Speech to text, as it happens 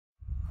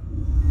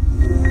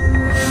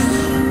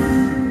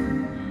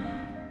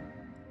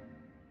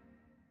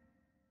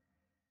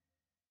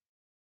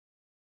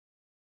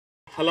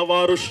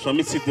ಹಲವಾರು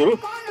ಶ್ರಮಿಸಿದ್ದರು.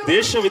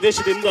 ದೇಶ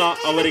ವಿದೇಶದಿಂದ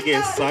ಅವರಿಗೆ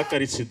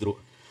ಸಹಕರಿಸಿದ್ರು.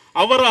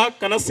 ಅವರ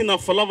ಕನಸಿನ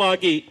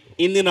ಫಲವಾಗಿ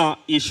ಇಂದಿನ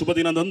ಈ ಶುಭ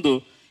ದಿನದಂದು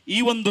ಈ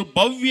ಒಂದು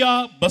ಭವ್ಯ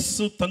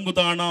ಬಸ್ಸು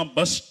ತಂಗುದಾಣ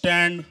ಬಸ್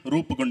ಸ್ಟ್ಯಾಂಡ್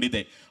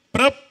ರೂಪುಗೊಂಡಿದೆ.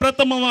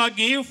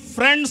 ಪ್ರಪ್ರಥಮವಾಗಿ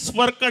ಫ್ರೆಂಡ್ಸ್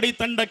ವರ್ಕಡಿ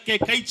ತಂಡಕ್ಕೆ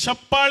ಕೈ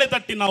ಚಪ್ಪಾಳೆ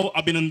ತಟ್ಟಿ ನಾವು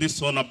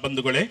ಅಭಿನಂದಿಸೋಣ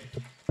ಬಂಧುಗಳೇ.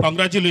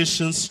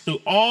 Congratulations to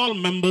all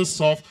members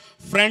of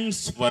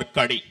friends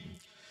ವರ್ಕಡಿ.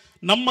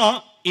 ನಮ್ಮ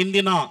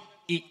ಇಂದಿನ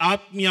ಈ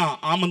ಆತ್ಮೀಯ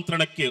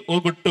ಆಮಂತ್ರಣಕ್ಕೆ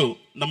ಹೋಗೊಟ್ಟು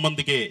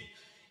ನಮ್ಮೊಂದಿಗೆ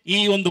ಈ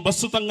ಒಂದು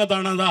ಬಸ್ಸು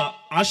ತಂಗುದಾಣದ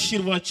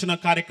ಆಶೀರ್ವಚನ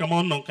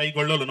ಕಾರ್ಯಕ್ರಮವನ್ನು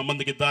ಕೈಗೊಳ್ಳಲು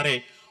ನಮ್ಮೊಂದಿಗಿದ್ದಾರೆ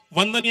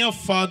ವಂದನೀಯ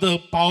ಫಾದರ್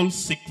ಪೌಲ್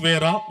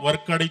ಸಿಕ್ವೇರ,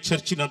 ವರ್ಕಡಿ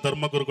ಚರ್ಚಿನ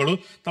ಧರ್ಮಗುರುಗಳು.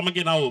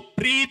 ತಮಗೆ ನಾವು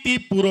ಪ್ರೀತಿ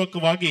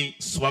ಪೂರ್ವಕವಾಗಿ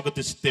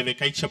ಸ್ವಾಗತಿಸುತ್ತೇವೆ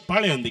ಕೈ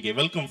ಚಪ್ಪಾಳೆಯೊಂದಿಗೆ.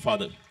 Welcome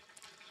father.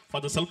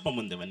 ಫಾದರ್ ಸ್ವಲ್ಪ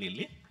ಮುಂದೆ ಬನ್ನಿ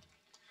ಇಲ್ಲಿ.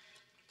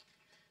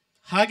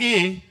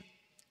 ಹಾಗೆಯೇ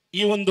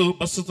ಈ ಒಂದು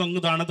ಬಸ್ಸು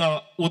ತಂಗುದಾಣದ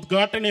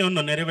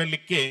ಉದ್ಘಾಟನೆಯನ್ನು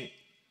ನೆರವೇರಲಿಕ್ಕೆ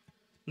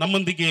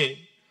ನಮ್ಮೊಂದಿಗೆ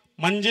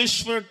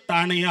ಮಂಜೇಶ್ವರ್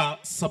ಠಾಣೆಯ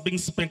ಸಬ್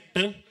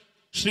ಇನ್ಸ್ಪೆಕ್ಟರ್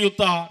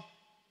ಶ್ರೀಯುತ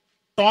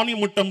ಟಾನಿ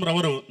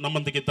ಮುಟ್ಟಂರವರು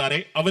ನಮ್ಮೊಂದಿಗಿದ್ದಾರೆ.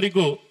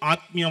 ಅವರಿಗೂ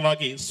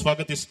ಆತ್ಮೀಯವಾಗಿ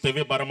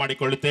ಸ್ವಾಗತಿಸುತ್ತೇವೆ,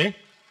 ಬರಮಾಡಿಕೊಳ್ಳುತ್ತೇವೆ.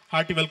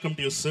 Hearty welcome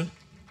to you sir.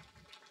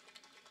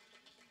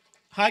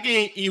 ಹಾಗೆ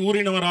ಈ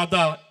ಊರಿನವರಾದ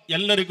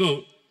ಎಲ್ಲರಿಗೂ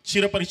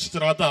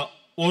ಚಿರಪರಿಚಿತರಾದ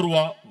ಓರ್ವ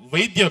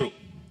ವೈದ್ಯರು.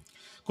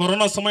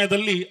 ಕೊರೋನಾ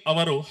ಸಮಯದಲ್ಲಿ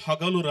ಅವರು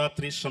ಹಗಲು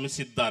ರಾತ್ರಿ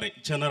ಶ್ರಮಿಸಿದ್ದಾರೆ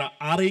ಜನರ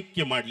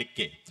ಆರೈಕೆ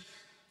ಮಾಡಲಿಕ್ಕೆ.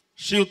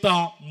 ಶ್ರೀಯುತ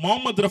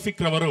ಮೊಹಮ್ಮದ್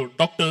ರಫೀಕ್ ರವರು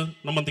ಡಾಕ್ಟರ್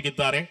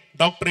ನಮ್ಮೊಂದಿಗಿದ್ದಾರೆ.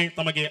 ಡಾಕ್ಟ್ರೇ,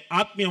 ತಮಗೆ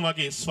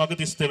ಆತ್ಮೀಯವಾಗಿ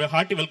ಸ್ವಾಗತಿಸುತ್ತೇವೆ.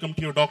 Hearty welcome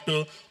to you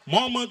doctor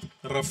Mohammed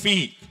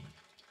Rafiq.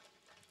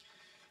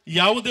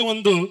 ಯಾವುದೇ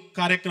ಒಂದು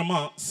ಕಾರ್ಯಕ್ರಮ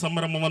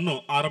ಸಂಭ್ರಮವನ್ನು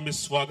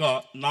ಆರಂಭಿಸುವಾಗ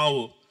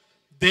ನಾವು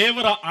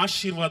ದೇವರ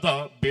ಆಶೀರ್ವಾದ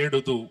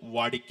ಬೇಡುವುದು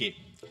ವಾಡಿಕೆ.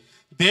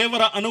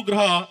 ದೇವರ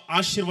ಅನುಗ್ರಹ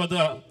ಆಶೀರ್ವಾದ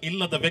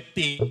ಇಲ್ಲದ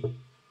ವ್ಯಕ್ತಿ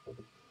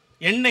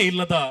ಎಣ್ಣೆ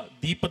ಇಲ್ಲದ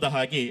ದೀಪದ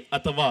ಹಾಗೆ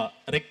ಅಥವಾ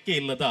ರೆಕ್ಕೆ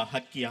ಇಲ್ಲದ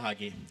ಹಕ್ಕಿಯ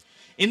ಹಾಗೆ.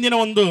 ಇಂದಿನ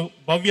ಒಂದು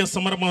ಭವ್ಯ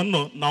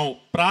ಸಮಾರಂಭವನ್ನು ನಾವು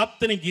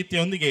ಪ್ರಾರ್ಥನೆ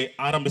ಗೀತೆಯೊಂದಿಗೆ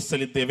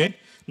ಆರಂಭಿಸಲಿದ್ದೇವೆ.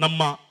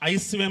 ನಮ್ಮ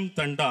ICM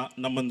ತಂಡ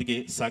ನಮ್ಮೊಂದಿಗೆ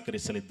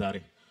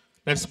ಸಹಕರಿಸಲಿದ್ದಾರೆ.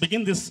 Let's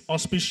begin this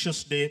auspicious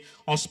day,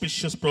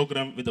 auspicious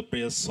program with a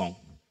prayer song.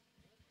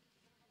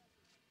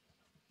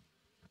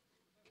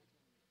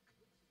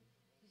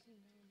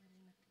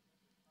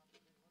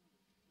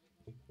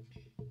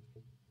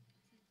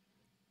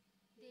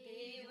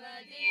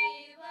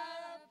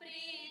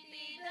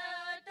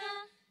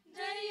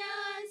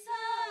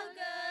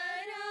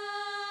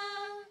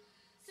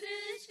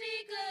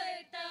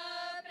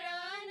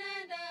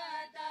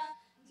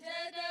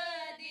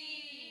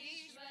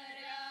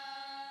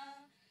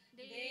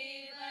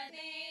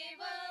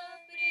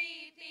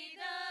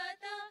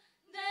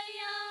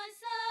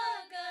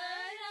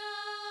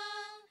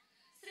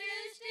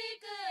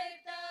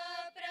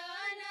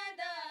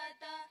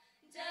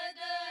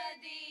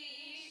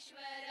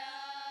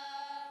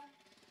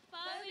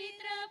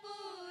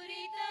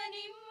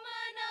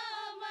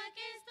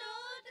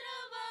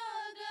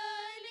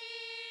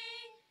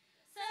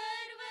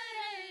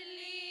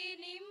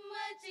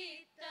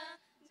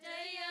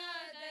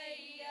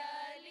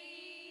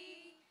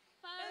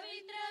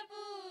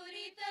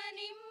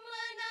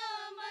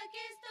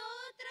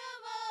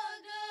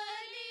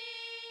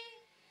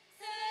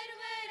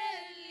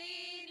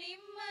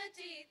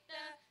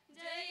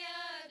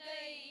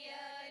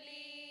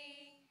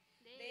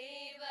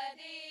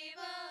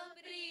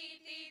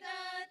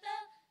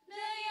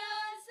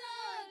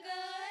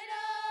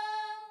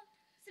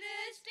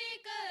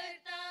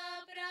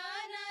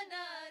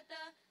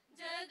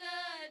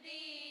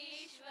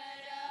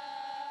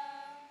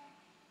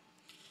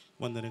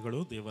 ವಂದನೆಗಳು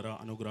ದೇವರ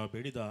ಅನುಗ್ರಹ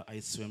ಬೇಡಿದ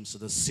ICM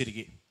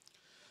ಸದಸ್ಯರಿಗೆ.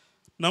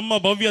 ನಮ್ಮ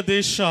ಭವ್ಯ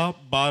ದೇಶ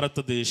ಭಾರತ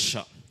ದೇಶ.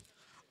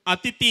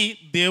 ಅತಿಥಿ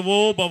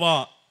ದೇವೋಭವ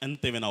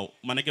ಅಂತೇವೆ ನಾವು.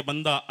 ಮನೆಗೆ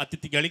ಬಂದ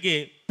ಅತಿಥಿಗಳಿಗೆ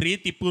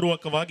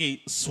ಪ್ರೀತಿಪೂರ್ವಕವಾಗಿ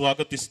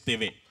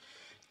ಸ್ವಾಗತಿಸುತ್ತೇವೆ.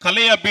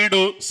 ಕಲೆಯ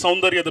ಬೀಡು,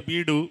 ಸೌಂದರ್ಯದ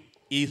ಬೀಡು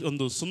ಈ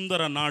ಒಂದು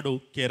ಸುಂದರ ನಾಡು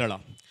ಕೇರಳ.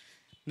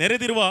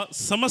 ನೆರೆದಿರುವ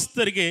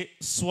ಸಮಸ್ತರಿಗೆ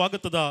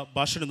ಸ್ವಾಗತದ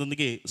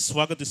ಭಾಷಣದೊಂದಿಗೆ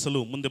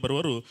ಸ್ವಾಗತಿಸಲು ಮುಂದೆ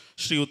ಬರುವರು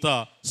ಶ್ರೀಯುತ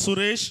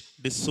ಸುರೇಶ್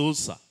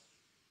ಡಿಸೋಸ.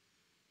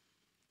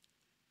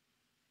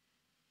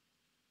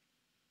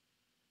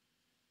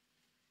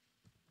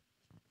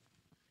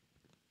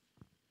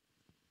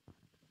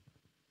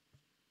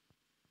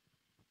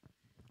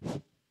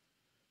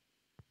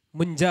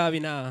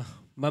 ಮುಂಜಾವಿನ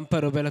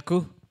ಮಂಪರು ಬೆಳಕು,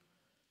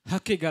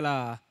 ಹಕ್ಕಿಗಳ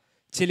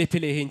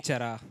ಚಿಲಿಪಿಲಿ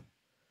ಹಿಂಚರ.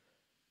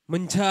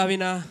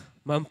 ಮುಂಜಾವಿನ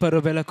ಮಂಪರು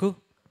ಬೆಳಕು,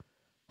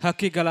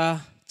 ಹಕ್ಕಿಗಳ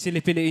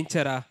ಚಿಲಿಪಿಲಿ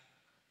ಹಿಂಚರ.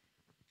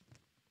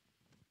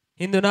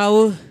 ಇಂದು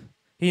ನಾವು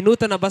ಈ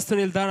ನೂತನ ಬಸ್ಸು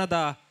ನಿಲ್ದಾಣದ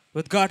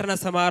ಉದ್ಘಾಟನಾ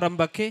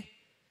ಸಮಾರಂಭಕ್ಕೆ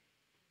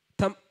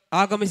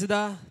ಆಗಮಿಸಿದ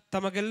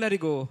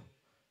ತಮಗೆಲ್ಲರಿಗೂ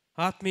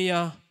ಆತ್ಮೀಯ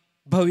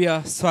ಭವ್ಯ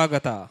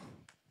ಸ್ವಾಗತ.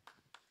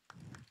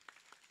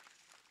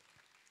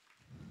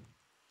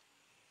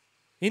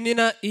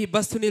 ಇಂದಿನ ಈ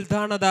ಬಸ್ಸು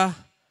ನಿಲ್ದಾಣದ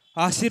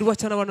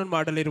ಆಶೀರ್ವಚನವನ್ನು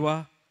ಮಾಡಲಿರುವ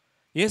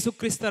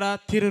ಯೇಸುಕ್ರಿಸ್ತರ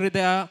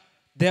ತಿರುಹೃದಯ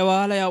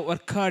ದೇವಾಲಯ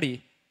ವರ್ಕಾಡಿ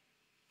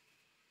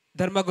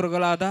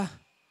ಧರ್ಮಗುರುಗಳಾದ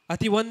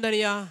ಅತಿ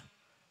ವಂದನೀಯ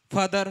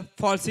ಫಾದರ್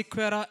ಪಾಲ್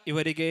ಸಿಕ್ವೇರ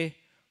ಇವರಿಗೆ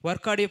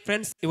ವರ್ಕಾಡಿ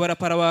ಫ್ರೆಂಡ್ಸ್ ಇವರ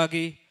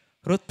ಪರವಾಗಿ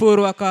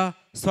ಹೃತ್ಪೂರ್ವಕ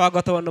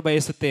ಸ್ವಾಗತವನ್ನು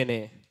ಬಯಸುತ್ತೇನೆ.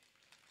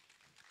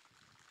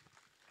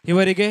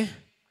 ಇವರಿಗೆ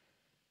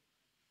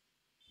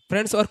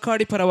ಫ್ರೆಂಡ್ಸ್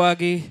ವರ್ಕಾಡಿ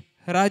ಪರವಾಗಿ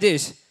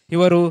ರಾಜೇಶ್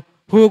ಇವರು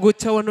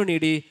ಹೂಗುಚ್ಛವನ್ನು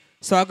ನೀಡಿ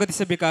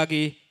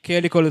ಸ್ವಾಗತಿಸಬೇಕಾಗಿ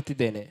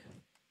ಕೇಳಿಕೊಳ್ಳುತ್ತಿದ್ದೇನೆ.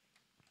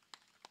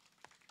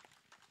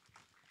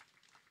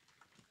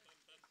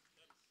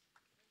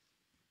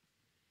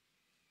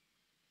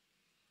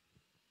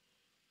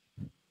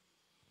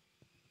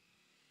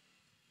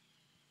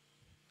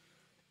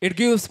 It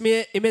gives me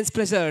immense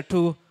pleasure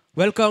to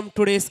welcome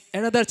today's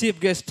another chief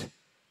guest,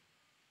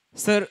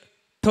 Sir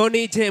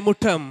Tony J.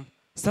 Muttam,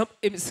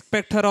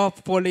 Sub-Inspector of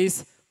Police,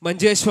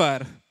 Manjeshwar,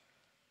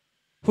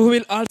 who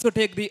will also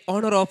take the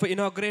honor of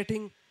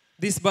inaugurating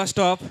this bus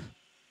stop.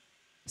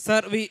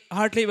 Sir, we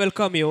heartily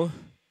welcome you.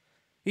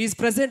 He is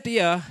present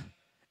here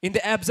in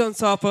the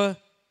absence of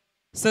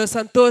Sir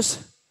Santosh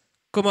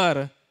Kumar,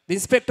 the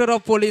Inspector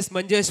of Police,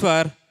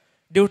 Manjeshwar,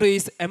 due to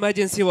his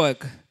emergency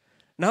work.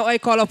 Now I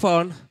call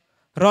upon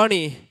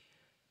Ronnie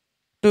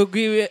to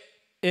give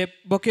a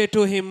bouquet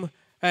to him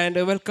and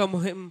welcome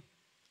him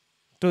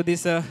to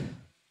this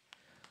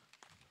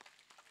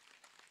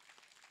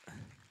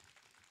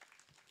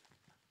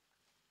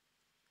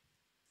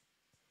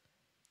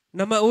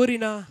ನಮ್ಮ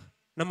ಊರಿನ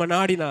ನಮ್ಮ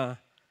ನಾಡಿನ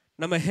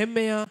ನಮ್ಮ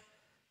ಹೆಮ್ಮೆಯ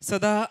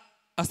ಸದಾ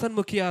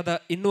ಹಸನ್ಮುಖಿಯಾದ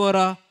ಇನ್ನೋರ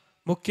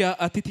ಮುಖ್ಯ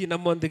ಅತಿಥಿ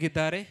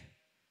ನಮ್ಮೊಂದಿಗಿದ್ದಾರೆ.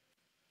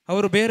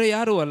 ಅವರು ಬೇರೆ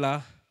ಯಾರೂ ಅಲ್ಲ,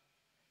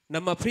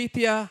 ನಮ್ಮ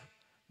ಪ್ರೀತಿಯ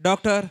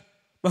ಡಾಕ್ಟರ್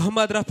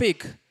ಮೊಹಮ್ಮದ್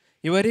ರಫೀಕ್.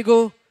 ಇವರಿಗೂ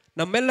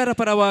ನಮ್ಮೆಲ್ಲರ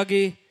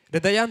ಪರವಾಗಿ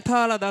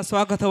ಹೃದಯಾಂತರಾಳದ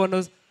ಸ್ವಾಗತವನ್ನು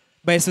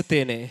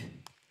ಬಯಸುತ್ತೇನೆ.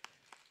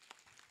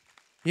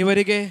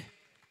 ಇವರಿಗೆ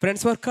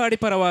ಫ್ರೆಂಡ್ಸ್ ವರ್ಕಾಡಿ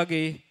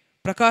ಪರವಾಗಿ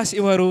ಪ್ರಕಾಶ್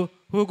ಇವರು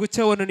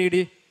ಹೂಗುಚ್ಛವನ್ನು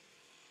ನೀಡಿ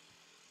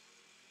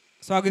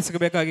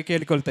ಸ್ವಾಗತಿಸಬೇಕಾಗಿ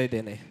ಕೇಳಿಕೊಳ್ತಾ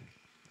ಇದ್ದೇನೆ.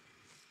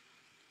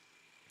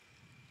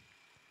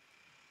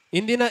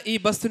 ಇಂದಿನ ಈ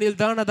ಬಸ್ಸು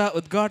ನಿಲ್ದಾಣದ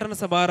ಉದ್ಘಾಟನಾ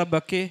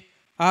ಸಮಾರಂಭಕ್ಕೆ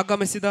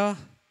ಆಗಮಿಸಿದ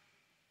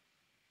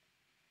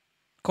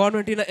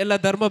ಕಾನ್ವೆಂಟಿನ ಎಲ್ಲ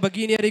ಧರ್ಮ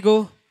ಭಗಿನಿಯರಿಗೂ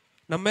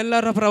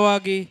ನಮ್ಮೆಲ್ಲರ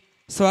ಪರವಾಗಿ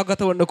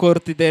ಸ್ವಾಗತವನ್ನು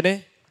ಕೋರುತ್ತಿದ್ದೇನೆ.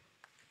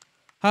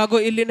 ಹಾಗೂ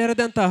ಇಲ್ಲಿ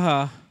ನೆರೆದಂತಹ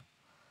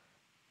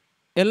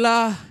ಎಲ್ಲ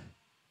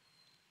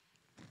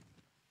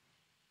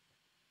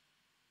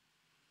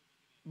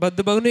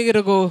ಬಂಧು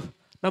ಭಗಿನಿಯರಿಗೂ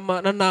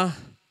ನನ್ನ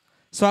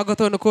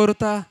ಸ್ವಾಗತವನ್ನು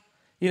ಕೋರುತ್ತಾ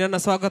ಈ ನನ್ನ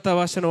ಸ್ವಾಗತ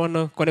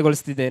ಭಾಷಣವನ್ನು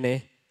ಕೊನೆಗೊಳಿಸುತ್ತಿದ್ದೇನೆ.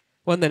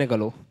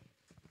 ವಂದನೆಗಳು.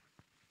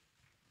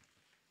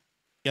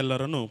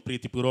 ಎಲ್ಲರನ್ನು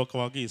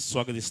ಪ್ರೀತಿಪೂರ್ವಕವಾಗಿ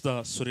ಸ್ವಾಗತಿಸಿದ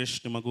ಸುರೇಶ್,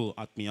 ನಿಮಗೂ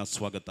ಆತ್ಮೀಯ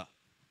ಸ್ವಾಗತ.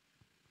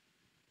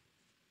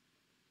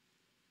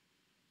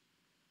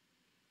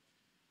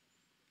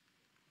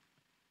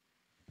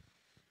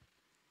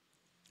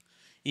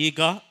 ಈಗ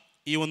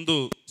ಈ ಒಂದು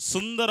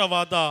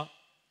ಸುಂದರವಾದ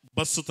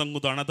ಬಸ್ಸು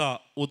ತಂಗುದಾಣದ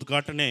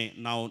ಉದ್ಘಾಟನೆ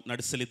ನಾವು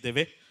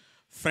ನಡೆಸಲಿದ್ದೇವೆ.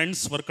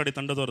 ಫ್ರೆಂಡ್ಸ್ ವರ್ಕಡೆ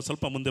ತಂಡದವರು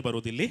ಸ್ವಲ್ಪ ಮುಂದೆ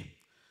ಬರುವುದಿಲ್ಲಿ.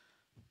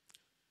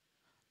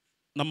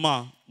 ನಮ್ಮ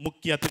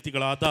ಮುಖ್ಯ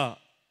ಅತಿಥಿಗಳಾದ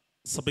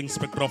sub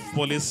inspector of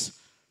police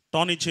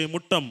ಟಾನಿ J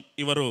ಮುಟ್ಟಂ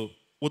ಇವರು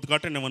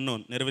ಉದ್ಘಾಟನೆಯನ್ನು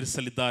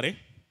ನೆರವೇರಿಸಲಿದ್ದಾರೆ.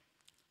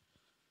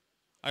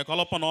 I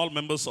call upon all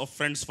members of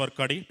friends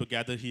ವರ್ಕಡೆ to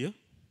gather here.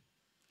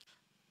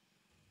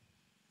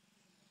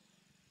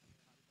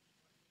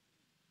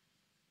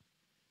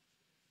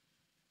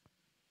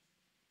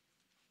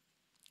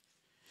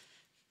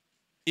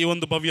 ಈ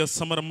ಒಂದು ಭವ್ಯ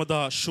ಸಮಾರಂಭದ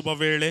ಶುಭ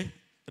ವೇಳೆ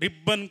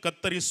ರಿಬ್ಬನ್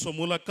ಕತ್ತರಿಸುವ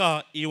ಮೂಲಕ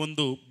ಈ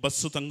ಒಂದು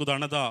ಬಸ್ಸು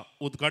ತಂಗುದಾಣದ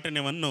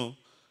ಉದ್ಘಾಟನೆಯನ್ನು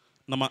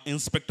ನಮ್ಮ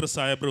ಇನ್ಸ್ಪೆಕ್ಟರ್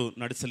ಸಾಹೇಬರು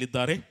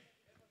ನಡೆಸಲಿದ್ದಾರೆ.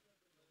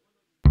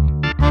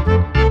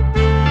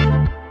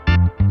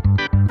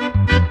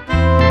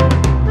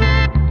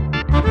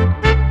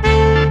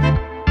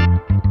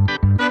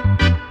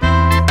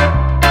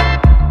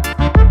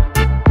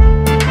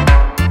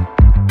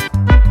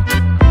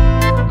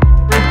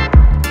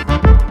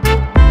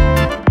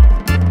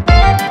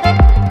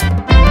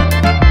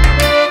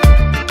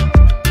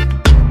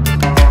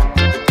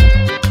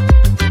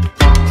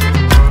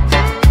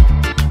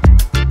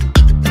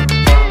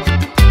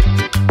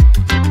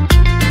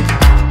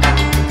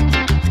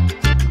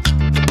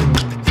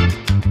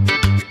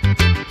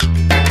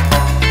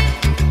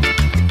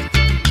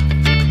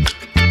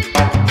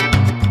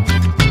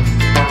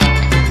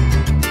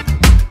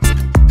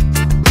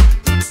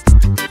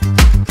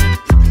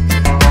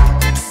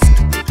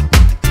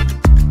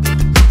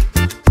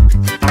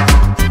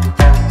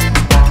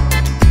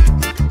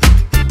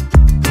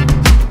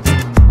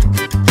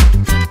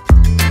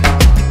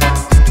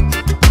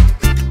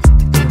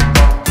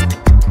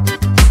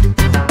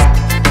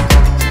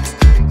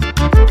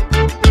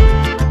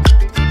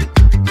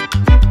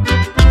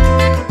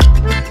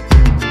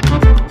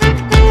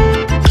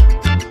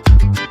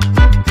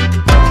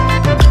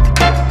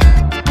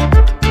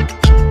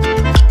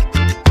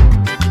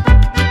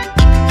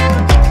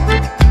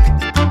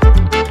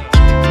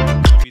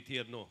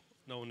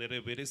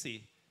 ನೆರವೇರಿಸಿ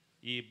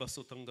ಈ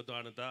ಬಸ್ಸು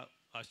ತಂಗುದಾಣದ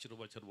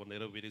ಆಶೀರ್ವಚನವನ್ನು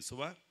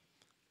ನೆರವೇರಿಸುವ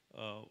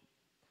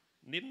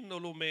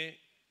ನಿನ್ನೊಲುಮೆ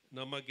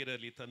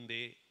ನಮಗಿರಲಿ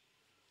ತಂದೆ,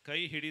 ಕೈ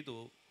ಹಿಡಿದು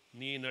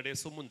ನೀ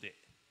ನಡೆಸು ಮುಂದೆ.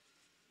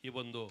 ಈ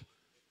ಒಂದು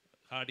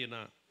ಹಾಡಿನ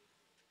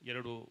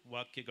ಎರಡು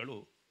ವಾಕ್ಯಗಳು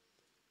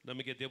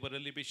ನಮಗೆ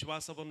ದೇವರಲ್ಲಿ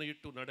ವಿಶ್ವಾಸವನ್ನು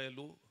ಇಟ್ಟು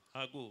ನಡೆಯಲು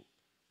ಹಾಗೂ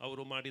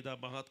ಅವರು ಮಾಡಿದ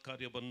ಮಹತ್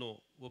ಕಾರ್ಯವನ್ನು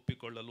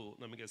ಒಪ್ಪಿಕೊಳ್ಳಲು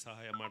ನಮಗೆ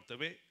ಸಹಾಯ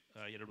ಮಾಡ್ತವೆ.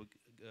 ಎರಡು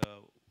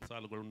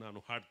ಸಾಲುಗಳನ್ನು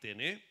ನಾನು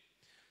ಹಾಡ್ತೇನೆ.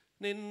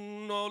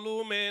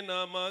 ನಿನ್ನೊಲುಮೆ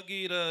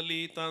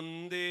ನಮಗಿರಲಿ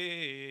ತಂದೆ,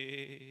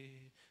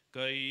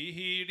 ಕೈ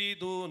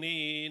ಹಿಡಿದು ನೀ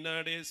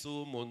ನಡೆಸು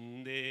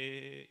ಮುಂದೆ.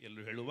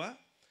 ಎಲ್ಲರೂ ಹೇಳುವ,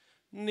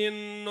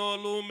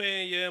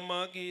 ನಿನ್ನೊಲುಮೆಯ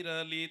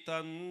ಮಗಿರಲಿ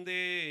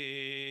ತಂದೆ,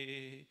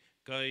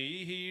 ಕೈ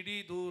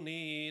ಹಿಡಿದು ನೀ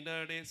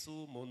ನಡೆಸು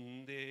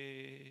ಮುಂದೆ.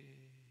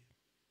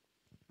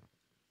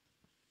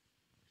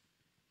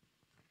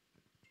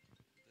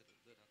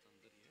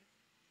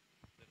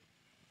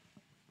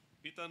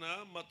 ಪಿತನ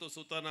ಮತ್ತು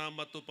ಸುತನ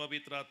ಮತ್ತು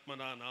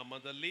ಪವಿತ್ರಾತ್ಮನ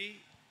ನಾಮದಲ್ಲಿ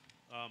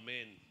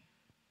ಆಮೇನ್.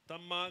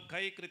 ತಮ್ಮ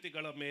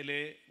ಕೈಕೃತಿಗಳ ಮೇಲೆ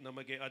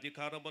ನಮಗೆ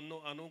ಅಧಿಕಾರವನ್ನು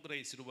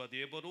ಅನುಗ್ರಹಿಸಿರುವ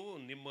ದೇವರು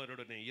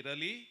ನಿಮ್ಮೊಡನೆ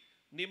ಇರಲಿ,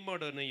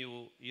 ನಿಮ್ಮೊಡನೆಯೂ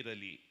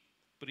ಇರಲಿ.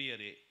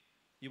 ಪ್ರಿಯರೇ,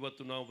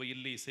 ಇವತ್ತು ನಾವು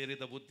ಇಲ್ಲಿ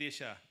ಸೇರಿದ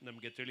ಉದ್ದೇಶ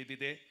ನಮಗೆ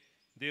ತಿಳಿದಿದೆ.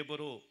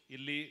 ದೇವರು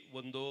ಇಲ್ಲಿ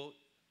ಒಂದು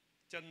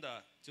ಚಂದ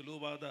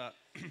ಚಲುವಾದ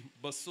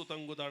ಬಸ್ಸು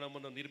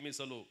ತಂಗುದಾಣವನ್ನು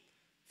ನಿರ್ಮಿಸಲು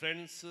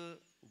ಫ್ರೆಂಡ್ಸ್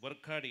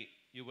ವರ್ಕಾಡಿ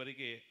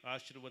ಇವರಿಗೆ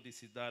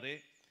ಆಶೀರ್ವದಿಸಿದ್ದಾರೆ.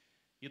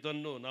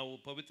 ಇದನ್ನು ನಾವು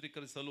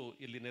ಪವಿತ್ರೀಕರಿಸಲು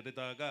ಇಲ್ಲಿ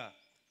ನೆರೆದಾಗ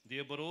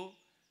ದೇವರು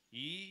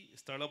ಈ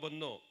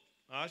ಸ್ಥಳವನ್ನು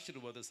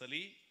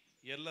ಆಶೀರ್ವದಿಸಲಿ,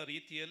 ಎಲ್ಲ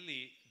ರೀತಿಯಲ್ಲಿ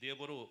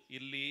ದೇವರು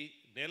ಇಲ್ಲಿ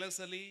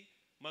ನೆಲೆಸಲಿ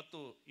ಮತ್ತು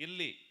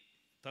ಇಲ್ಲಿ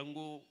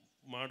ತಂಗು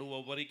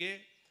ಮಾಡುವವರಿಗೆ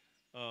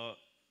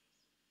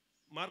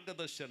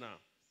ಮಾರ್ಗದರ್ಶನ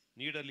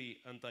ನೀಡಲಿ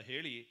ಅಂತ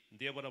ಹೇಳಿ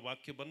ದೇವರ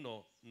ವಾಕ್ಯವನ್ನು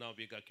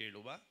ನಾವೀಗ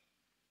ಕೇಳುವ.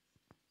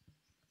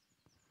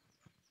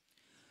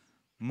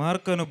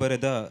 ಮಾರ್ಕನು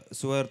ಬರೆದ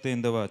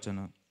ಸುವಾರ್ತೆಯಿಂದ ವಾಚನ.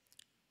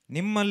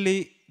 ನಿಮ್ಮಲ್ಲಿ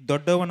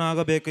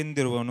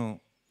ದೊಡ್ಡವನಾಗಬೇಕೆಂದಿರುವವನು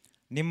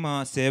ನಿಮ್ಮ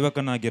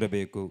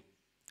ಸೇವಕನಾಗಿರಬೇಕು.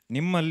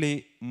 ನಿಮ್ಮಲ್ಲಿ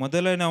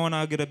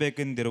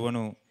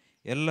ಮೊದಲನವನಾಗಿರಬೇಕೆಂದಿರುವವನು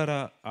ಎಲ್ಲರ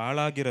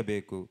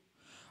ಆಳಾಗಿರಬೇಕು.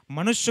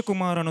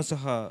 ಮನುಷ್ಯಕುಮಾರನು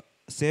ಸಹ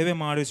ಸೇವೆ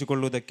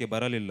ಮಾಡಿಸಿಕೊಳ್ಳುವುದಕ್ಕೆ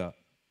ಬರಲಿಲ್ಲ,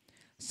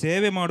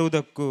 ಸೇವೆ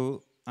ಮಾಡುವುದಕ್ಕೂ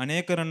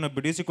ಅನೇಕರನ್ನು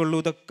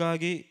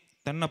ಬಿಡಿಸಿಕೊಳ್ಳುವುದಕ್ಕಾಗಿ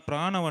ತನ್ನ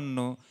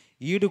ಪ್ರಾಣವನ್ನು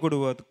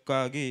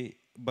ಈಡುಕೊಡುವುದಕ್ಕಾಗಿ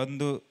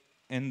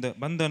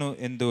ಬಂದನು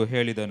ಎಂದು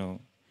ಹೇಳಿದನು.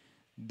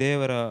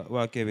 ದೇವರ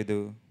ವಾಕ್ಯವಿದು.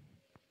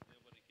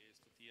 ದೇವರಿಗೆ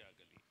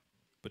ಸ್ತುತಿಯಾಗಲಿ.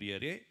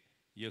 ಪ್ರಿಯರೇ,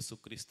 ಯೇಸು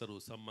ಕ್ರಿಸ್ತರು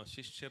ತಮ್ಮ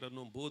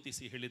ಶಿಷ್ಯರನ್ನು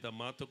ಬೋಧಿಸಿ ಹೇಳಿದ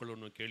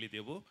ಮಾತುಗಳನ್ನು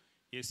ಕೇಳಿದೆವು.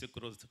 ಯೇಸು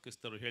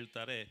ಕ್ರಿಸ್ತರು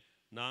ಹೇಳ್ತಾರೆ,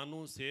 ನಾನು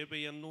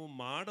ಸೇವೆಯನ್ನು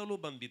ಮಾಡಲು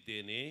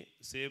ಬಂದಿದ್ದೇನೆ,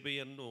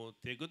 ಸೇವೆಯನ್ನು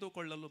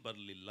ತೆಗೆದುಕೊಳ್ಳಲು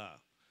ಬರಲಿಲ್ಲ.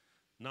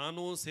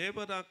 ನಾನು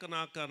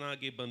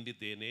ಸೇವಕನಾಗಿ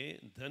ಬಂದಿದ್ದೇನೆ,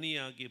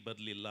 ಧನಿಯಾಗಿ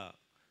ಬರಲಿಲ್ಲ.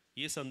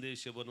 ಈ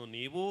ಸಂದೇಶವನ್ನು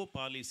ನೀವು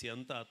ಪಾಲಿಸಿ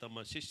ಅಂತ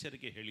ತಮ್ಮ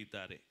ಶಿಷ್ಯರಿಗೆ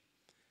ಹೇಳಿದ್ದಾರೆ.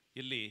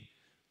 ಇಲ್ಲಿ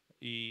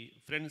ಈ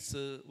ಫ್ರೆಂಡ್ಸ್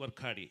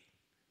ವರ್ಕಾಡಿ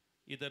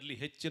ಇದರಲ್ಲಿ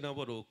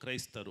ಹೆಚ್ಚಿನವರು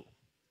ಕ್ರೈಸ್ತರು.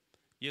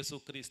 ಯೇಸು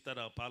ಕ್ರಿಸ್ತರ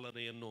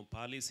ಪಾಲನೆಯನ್ನು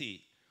ಪಾಲಿಸಿ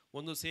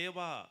ಒಂದು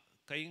ಸೇವಾ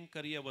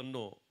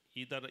ಕೈಂಕರ್ಯವನ್ನು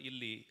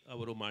ಇಲ್ಲಿ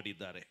ಅವರು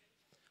ಮಾಡಿದ್ದಾರೆ.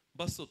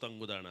 ಬಸ್ಸು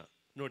ತಂಗುದಾಣ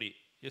ನೋಡಿ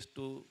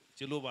ಎಷ್ಟು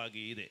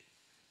ಚೆಲುವಾಗಿ ಇದೆ.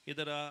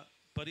 ಇದರ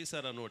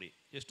ಪರಿಸರ ನೋಡಿ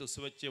ಎಷ್ಟು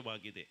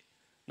ಸ್ವಚ್ಛವಾಗಿದೆ.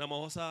 ನಮ್ಮ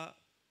ಹೊಸ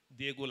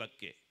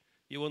ದೇಗುಲಕ್ಕೆ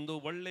ಈ ಒಂದು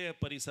ಒಳ್ಳೆಯ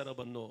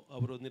ಪರಿಸರವನ್ನು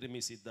ಅವರು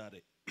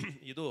ನಿರ್ಮಿಸಿದ್ದಾರೆ.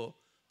 ಇದು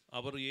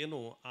ಅವರು ಏನು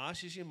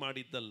ಆಶಿಸಿ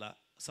ಮಾಡಿದ್ದಲ್ಲ,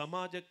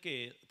 ಸಮಾಜಕ್ಕೆ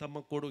ತಮ್ಮ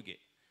ಕೊಡುಗೆ.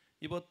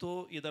 ಇವತ್ತು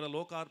ಇದರ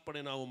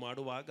ಲೋಕಾರ್ಪಣೆ ನಾವು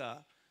ಮಾಡುವಾಗ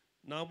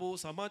ನಾವು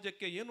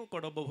ಸಮಾಜಕ್ಕೆ ಏನು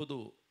ಕೊಡಬಹುದು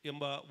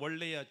ಎಂಬ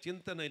ಒಳ್ಳೆಯ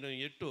ಚಿಂತನೆಯನ್ನು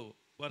ಇಟ್ಟು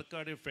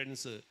ವರ್ಕಾಡಿ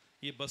ಫ್ರೆಂಡ್ಸ್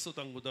ಈ ಬಸ್ಸು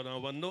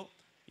ತಂಗುದಾಣವನ್ನು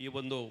ಈ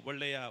ಒಂದು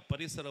ಒಳ್ಳೆಯ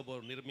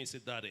ಪರಿಸರವನ್ನು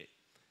ನಿರ್ಮಿಸಿದ್ದಾರೆ.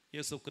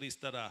 ಯೇಸು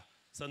ಕ್ರಿಸ್ತರ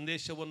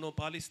ಸಂದೇಶವನ್ನು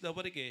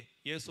ಪಾಲಿಸಿದವರಿಗೆ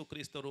ಯೇಸು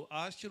ಕ್ರಿಸ್ತರು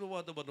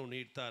ಆಶೀರ್ವಾದವನ್ನು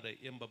ನೀಡ್ತಾರೆ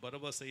ಎಂಬ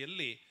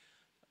ಭರವಸೆಯಲ್ಲಿ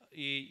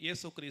ಈ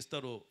ಯೇಸು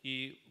ಕ್ರಿಸ್ತರು ಈ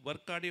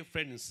ವರ್ಕಾಡಿ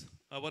ಫ್ರೆಂಡ್ಸ್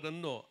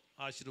ಅವರನ್ನು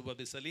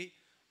ಆಶೀರ್ವದಿಸಲಿ,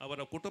 ಅವರ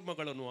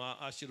ಕುಟುಂಬಗಳನ್ನು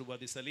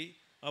ಆಶೀರ್ವದಿಸಲಿ,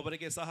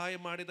 ಅವರಿಗೆ ಸಹಾಯ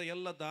ಮಾಡಿದ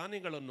ಎಲ್ಲ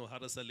ದಾನಿಗಳನ್ನು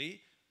ಹರಸಲಿ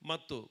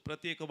ಮತ್ತು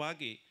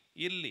ಪ್ರತ್ಯೇಕವಾಗಿ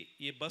ಇಲ್ಲಿ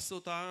ಈ ಬಸ್ಸು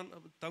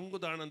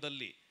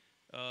ತಂಗುದಾಣದಲ್ಲಿ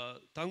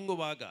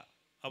ತಂಗುವಾಗ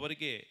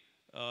ಅವರಿಗೆ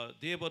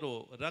ದೇವರು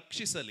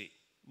ರಕ್ಷಿಸಲಿ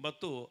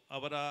ಮತ್ತು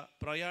ಅವರ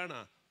ಪ್ರಯಾಣ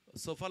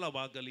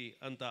ಸಫಲವಾಗಲಿ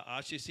ಅಂತ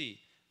ಆಶಿಸಿ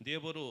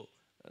ದೇವರು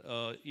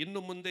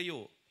ಇನ್ನು ಮುಂದೆಯೂ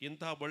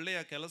ಇಂಥ ಒಳ್ಳೆಯ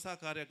ಕೆಲಸ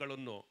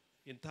ಕಾರ್ಯಗಳನ್ನು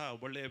ಇಂಥ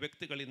ಒಳ್ಳೆಯ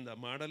ವ್ಯಕ್ತಿಗಳಿಂದ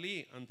ಮಾಡಲಿ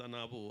ಅಂತ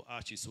ನಾವು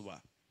ಆಶಿಸುವ.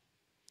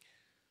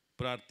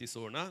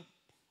 ಪ್ರಾರ್ಥಿಸೋಣ.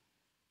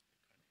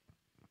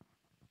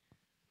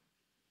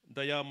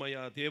 ದಯಾಮಯ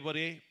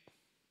ದೇವರೇ,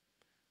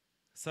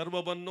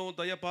 ಸರ್ವವನ್ನು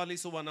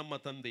ದಯಪಾಲಿಸುವ ನಮ್ಮ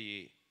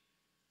ತಂದೆಯೇ,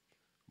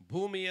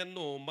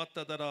 ಭೂಮಿಯನ್ನು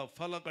ಮತ್ತದರ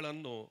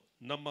ಫಲಗಳನ್ನು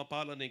ನಮ್ಮ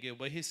ಪಾಲನೆಗೆ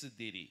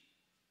ವಹಿಸಿದ್ದೀರಿ.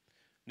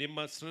 ನಿಮ್ಮ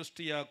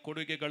ಸೃಷ್ಟಿಯ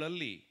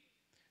ಕೊಡುಗೆಗಳಲ್ಲಿ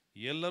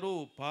ಎಲ್ಲರೂ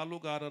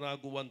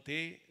ಪಾಲುಗಾರರಾಗುವಂತೆ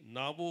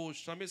ನಾವು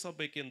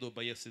ಶ್ರಮಿಸಬೇಕೆಂದು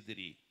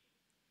ಬಯಸಿದಿರಿ.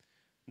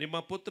 ನಿಮ್ಮ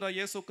ಪುತ್ರ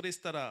ಯೇಸು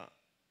ಕ್ರಿಸ್ತರ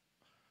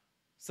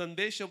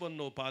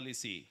ಸಂದೇಶವನ್ನು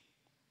ಪಾಲಿಸಿ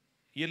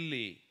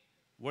ಇಲ್ಲಿ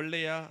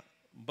ಒಳ್ಳೆಯ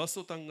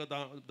ಬಸ್ಸು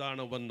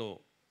ತಂಗುದಾಣವನ್ನು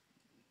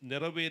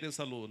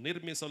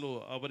ನಿರ್ಮಿಸಲು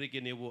ಅವರಿಗೆ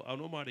ನೀವು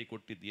ಅನುವು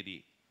ಮಾಡಿಕೊಟ್ಟಿದ್ದೀರಿ.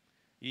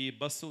 ಈ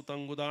ಬಸ್ಸು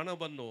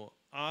ತಂಗುದಾಣವನ್ನು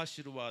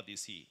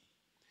ಆಶೀರ್ವಾದಿಸಿ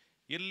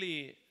ಇಲ್ಲಿ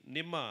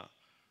ನಿಮ್ಮ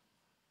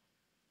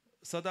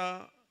ಸದಾ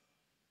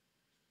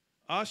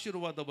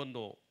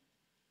ಆಶೀರ್ವಾದವನ್ನು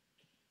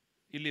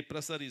ಇಲ್ಲಿ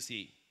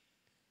ಪ್ರಸರಿಸಿ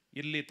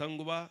ಇಲ್ಲಿ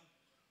ತಂಗುವ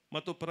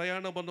ಮತ್ತು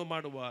ಪ್ರಯಾಣವನ್ನು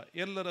ಮಾಡುವ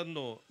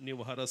ಎಲ್ಲರನ್ನು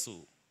ನೀವು ಹರಸು.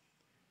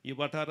 ಈ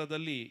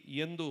ವಠಾರದಲ್ಲಿ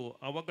ಎಂದು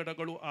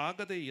ಅವಘಡಗಳು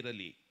ಆಗದೇ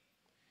ಇರಲಿ.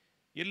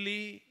 ಇಲ್ಲಿ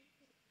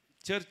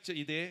ಚರ್ಚ್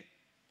ಇದೆ,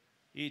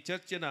 ಈ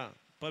ಚರ್ಚಿನ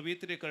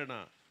ಪವಿತ್ರೀಕರಣ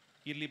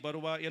ಇಲ್ಲಿ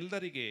ಬರುವ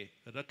ಎಲ್ಲರಿಗೆ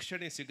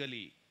ರಕ್ಷಣೆ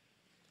ಸಿಗಲಿ.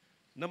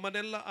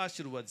 ನಮ್ಮನ್ನೆಲ್ಲ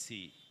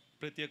ಆಶೀರ್ವದಿಸಿ.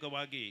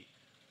 ಪ್ರತ್ಯೇಕವಾಗಿ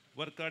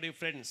ವರ್ಕಾಡಿ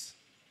ಫ್ರೆಂಡ್ಸ್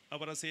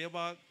ಅವರ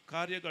ಸೇವಾ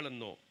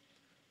ಕಾರ್ಯಗಳನ್ನು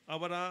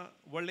ಅವರ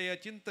ಒಳ್ಳೆಯ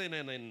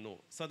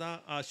ಚಿಂತನೆಯನ್ನು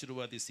ಸದಾ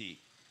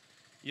ಆಶೀರ್ವದಿಸಿ.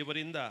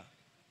 ಇವರಿಂದ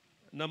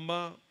ನಮ್ಮ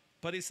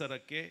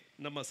ಪರಿಸರಕ್ಕೆ,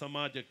 ನಮ್ಮ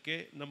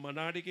ಸಮಾಜಕ್ಕೆ, ನಮ್ಮ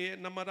ನಾಡಿಗೆ,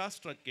 ನಮ್ಮ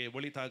ರಾಷ್ಟ್ರಕ್ಕೆ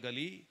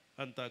ಒಳಿತಾಗಲಿ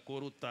ಅಂತ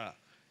ಕೋರುತ್ತಾ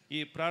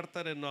ಈ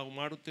ಪ್ರಾರ್ಥನೆಯನ್ನು ನಾವು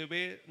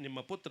ಮಾಡುತ್ತೇವೆ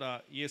ನಿಮ್ಮ ಪುತ್ರ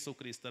ಯೇಸು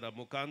ಕ್ರಿಸ್ತರ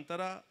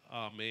ಮುಖಾಂತರ.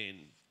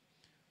 ಆಮೇನ್.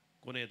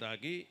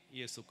 ಕೊನೆಯದಾಗಿ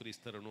ಯೇಸು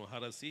ಕ್ರಿಸ್ತರನ್ನು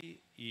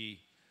ಹರಸಿ ಈ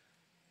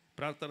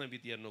ಪ್ರಾರ್ಥನಾ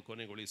ವಿಧಿಯನ್ನು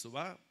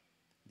ಕೊನೆಗೊಳಿಸುವ.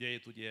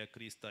 ಜಯತು ಜಯ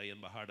ಕ್ರಿಸ್ತ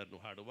ಎಂಬ ಹಾಡನ್ನು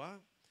ಹಾಡುವ.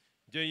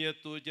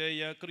 ಜಯತು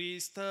ಜಯ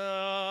ಕ್ರಿಸ್ತ,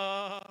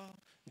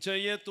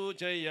 ಜಯತು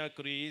ಜಯ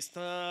ಕ್ರಿಸ್ತ,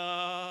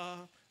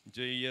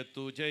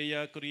 ಜಯತು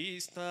ಜಯ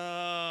ಕ್ರಿಸ್ತ.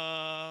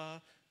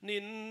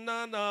 ನಿನ್ನ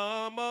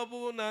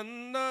ನಾಮವು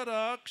ನನ್ನ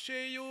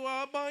ರಕ್ಷೆಯು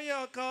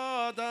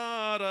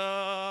ಅಭಯಕ್ಕಾಧಾರ.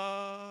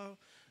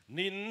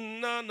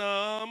 ನಿನ್ನ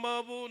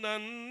ನಾಮವು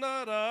ನನ್ನ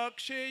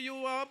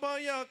ರಕ್ಷೆಯು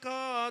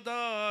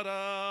ಅಭಯಕ್ಕಾಧಾರ.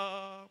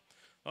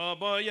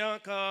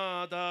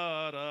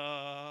 ಅಭಯಕ್ಕಾಧಾರ,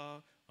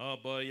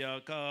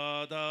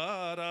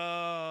 ಅಭಯಕ್ಕಾಧಾರ.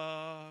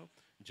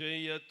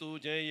 ಜಯತು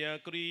ಜಯ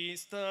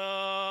ಕ್ರಿಸ್ತ,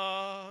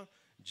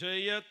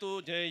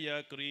 ಜಯತು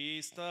ಜಯ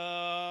ಕ್ರಿಸ್ತ,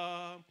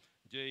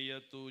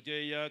 ಜಯತು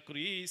ಜಯ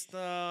ಕ್ರಿಸ್ತ.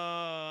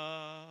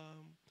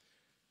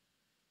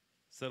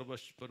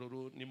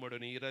 ಸರ್ವಶ್ವರರು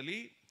ನಿಮ್ಮೊಡನೆ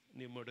ಇರಲಿ,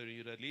 ನಿಮ್ಮೊಡನೆ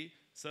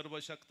ಇರಲಿ.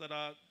 ಸರ್ವಶಕ್ತರ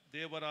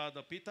ದೇವರಾದ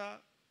ಪಿತ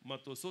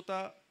ಮತ್ತು ಸುತ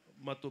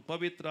ಮತ್ತು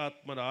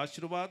ಪವಿತ್ರಾತ್ಮರ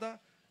ಆಶೀರ್ವಾದ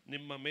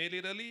ನಿಮ್ಮ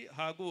ಮೇಲಿರಲಿ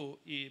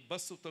ಹಾಗೂ ಈ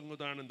ಬಸ್ಸು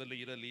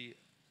ತಂಗುದಾಣದಲ್ಲಿ ಇರಲಿ.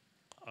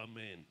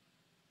 ಆಮೇನ್.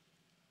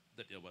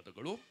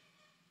 ಧನ್ಯವಾದಗಳು.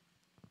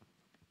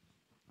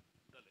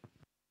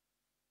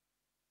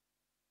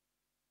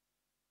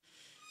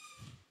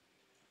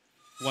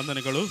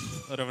 ವಂದನೆಗಳು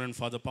ರೆವರೆಂಡ್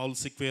ಫಾದರ್ ಪೌಲ್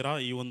ಸಿಕ್ವೇರ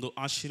ಈ ಒಂದು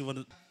ಆಶೀರ್ವಾದ.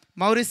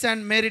 ಮೌರಿಸ್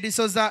and Mary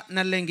D'Souza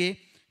ನಲ್ಲೆಂಗಿ,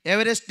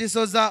 Everest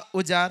D'Souza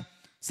ಉಜಾರ್,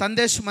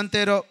 Sandesh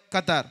ಮಂತೇರೋ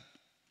Qatar.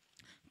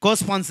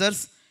 Co-sponsors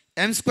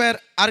M-Square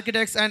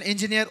Architects and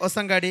Engineer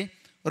Osangadi,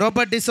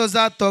 Robert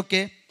D'Souza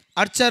Toke,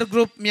 Archer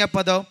Group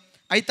Miyapadov,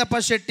 Aitappa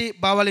Shetty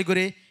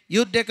Bavaliguri,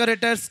 Youth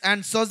Decorators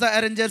and Souza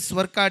Arrangers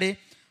Vorkady,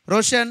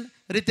 Roshan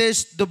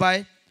Ritesh Dubai,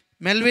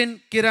 Melvin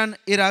Kiran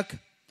Iraq,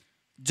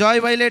 Joy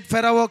Violet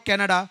Ferrao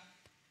Canada,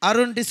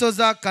 Arun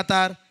D'Souza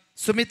Qatar,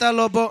 Sumita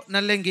Lobo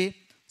Nallengi,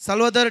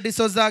 Salvador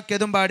D'Souza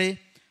Kedumbadi,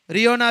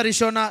 Riona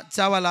Rishona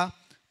Chavala,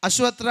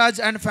 Ashwath Raj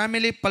and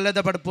family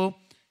Palledabadpu,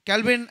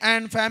 Calvin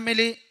and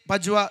family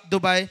Pajwa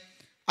Dubai,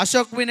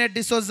 Ashok Vinet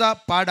D'Souza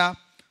Pada,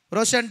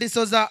 Roshan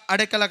D'Souza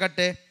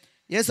Adekalagatte,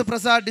 Yesu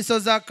Prasad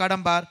D'Souza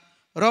Kadambar,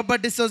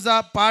 Robert D'Souza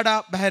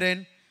Pada Bahrain,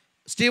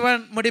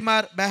 Stephen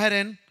Mudimar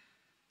Bahrain,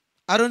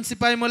 Arun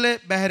Sipaimule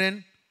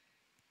Bahrain,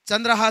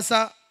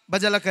 Chandrahasa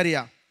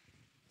Bajalakaria.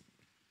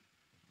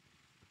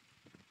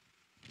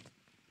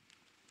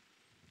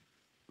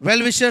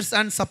 Well-wishers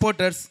and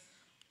supporters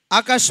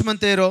Akash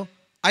Mantero,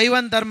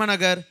 Ivan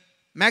Dharmanagar,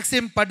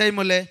 Maxim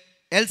Padaimule,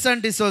 Elson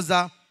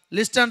D'Souza,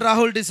 Liston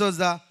Rahul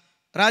D'Souza,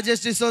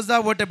 Rajesh D'Souza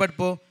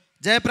Votebadpo,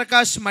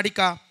 Jayaprakash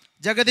Madika,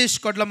 Jagadish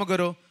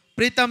Kodlamuguru,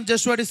 Pritam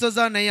Joshua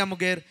D'Souza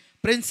Nayamugir,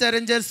 Prince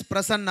Arrangers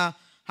Prasanna,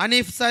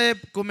 Hanif Saeb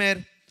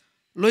Kumer,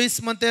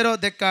 Luis Montero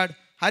Dekkad,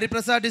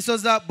 Hariprasad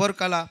D'Souza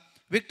Borkala,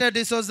 Victor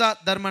D'Souza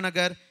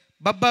Dharmanagar,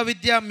 Babba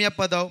Vidya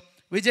Miyapadov,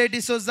 Vijay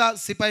D'Souza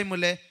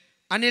Sipaimule,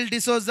 Anil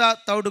D'Souza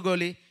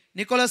Taudugoli,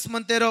 Nicholas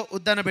Montero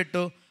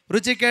Uddanabettu,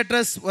 Ruchi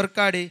Caterers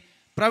Vorkady,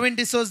 Pravin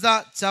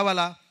D'Souza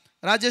Chavala,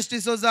 Rajesh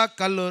D'Souza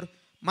Kallur,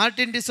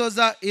 Martin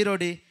D'Souza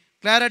Irodi,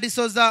 Clara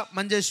D'Souza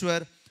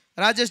Manjeshwar,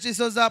 Rajesh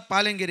D'Souza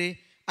Palengiri,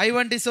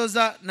 Ivan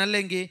D'Souza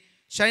Nallengi,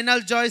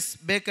 Shainal Joyce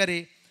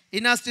Bakery,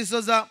 Inas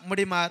D'Souza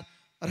Mudimar,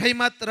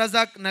 Rahimat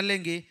Razak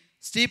Nallengi,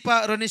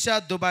 Stipa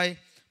Ronisha Dubai,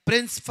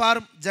 Prince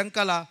Farm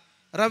Jankala,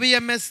 Ravi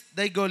MS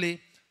Daigoli,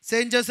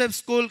 St. Joseph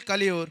School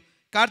Kaliur,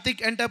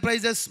 Karthik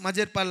Enterprises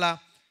Majirpalla,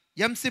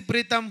 MC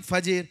Pritam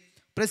Fajir,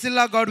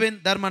 Priscilla Godwin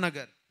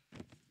Dharmanagar.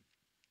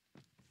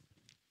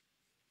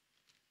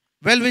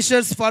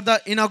 Well-wishers for the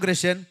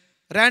inauguration,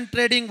 Rand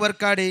Trading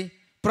Vorkady,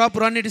 Prop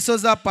Ronnie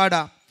D'Souza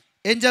Pada,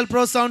 Angel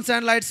Pro Sounds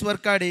and Lights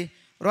Vorkady,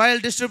 Royal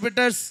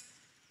Distributors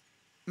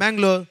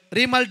Mangalore,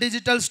 Remal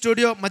Digital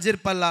Studio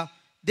Majirpalla,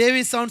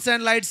 Devi Sounds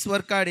and Lights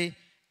Vorkady,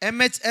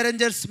 MH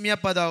Arrangers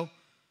Miyapadov.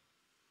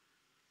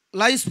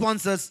 Live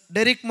sponsors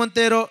Derek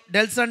Montero,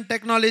 Delson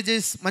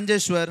Technologies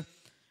Manjeshwar.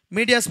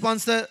 Media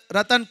sponsor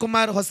Ratan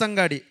Kumar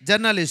Hosangadi,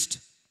 journalist.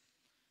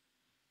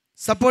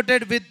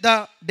 Supported with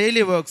the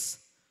daily works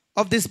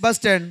of this bus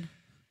stand,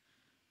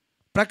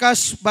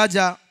 Prakash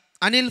Baja,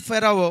 Anil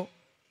Ferrao,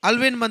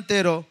 Alvin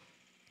Montero,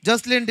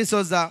 Jocelyn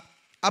D'Souza,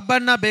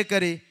 Abbanna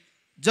Bakery,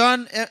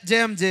 John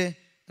JMJ,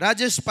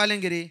 Rajesh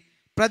Palengiri,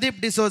 Pradeep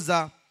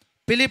D'Souza,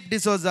 Philip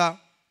D'Souza,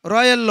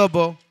 Royal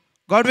Lobo,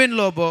 Godwin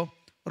Lobo,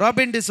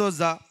 Robin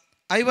D'Souza,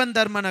 Ivan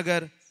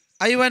Dharmanagar,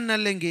 Ivan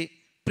Nallengi,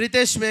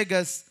 Pritesh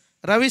Vegas,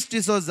 Ravish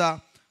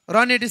D'Souza,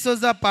 Ronnie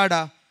D'Souza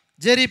Pada,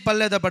 Jerry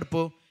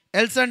Palledabadpu,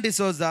 Elson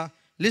D'Souza,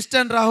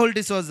 Liston Rahul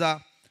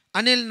D'Souza,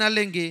 Anil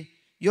Nallengi,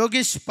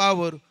 Yogish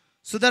Pavur,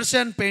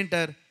 Sudarshan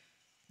Painter,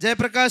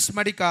 Jayaprakash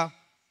Madika,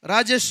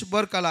 Rajesh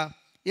Borkala,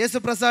 Yesu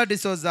Prasad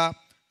D'Souza,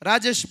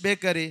 Rajesh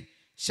Bakery,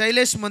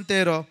 Shailesh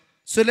Montero,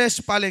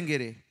 Sulesh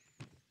Palengiri.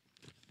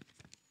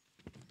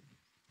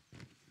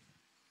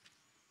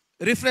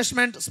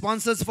 refreshment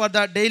sponsors for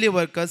the daily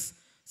workers: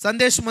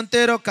 Sandesh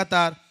Montero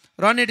Qatar,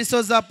 Ronnie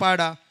D'Souza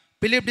Pada,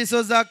 Philip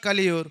D'Souza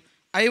Kaliyur,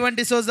 Ivan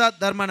D'Souza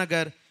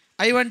Dharmanagar,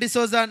 Ivan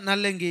D'Souza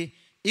Nallengi,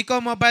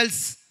 Eco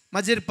Mobiles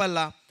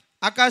Majirpalla,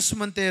 Akash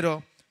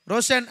Montero,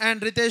 Roshan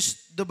and Ritesh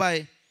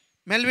Dubai,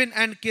 Melvin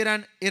and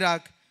Kiran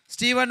Iraq,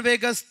 Stephen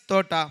Vegas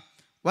Tota,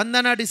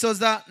 Vandana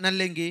D'Souza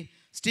Nallengi,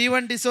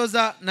 Stephen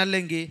D'Souza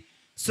Nallengi,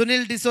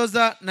 Sunil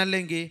D'Souza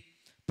Nallengi,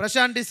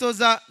 Prashant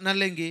D'Souza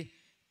Nallengi,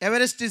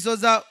 Everest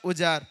D'Souza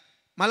Ujar,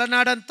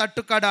 Malanadan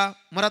Tattukada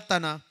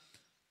Marattana,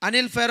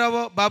 Anil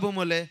Ferravo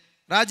Babumule,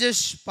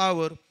 Rajesh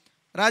Pavur,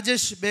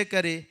 Rajesh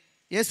Bakery,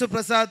 Yesu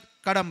Prasad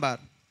Kadambar.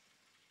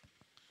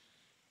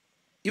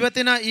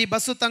 ಇವತ್ತಿನ ಈ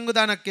bus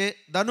ತಂಗುದಾಣಕ್ಕೆ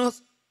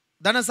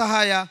ಧನ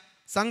ಸಹಾಯ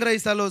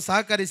ಸಂಗ್ರಹಿಸಲು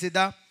ಸಹಕರಿಸಿದ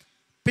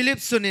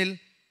Philip Sunil,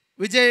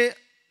 Vijay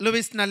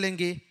Louis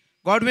ನಲ್ಲಿಂಗಿ,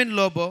 Godwin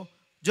Lobo,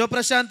 ಜೋ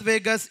Prashant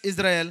Vegas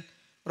Israel,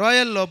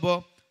 royal Lobo,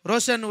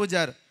 Roshan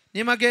ಉಜರ್,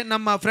 ನಿಮಗೆ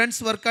ನಮ್ಮ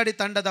friends Varkady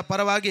ತಂಡದ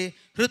ಪರವಾಗಿ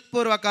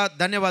ಹೃತ್ಪೂರ್ವಕ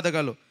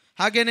ಧನ್ಯವಾದಗಳು.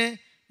 ಹಾಗೆಯೇ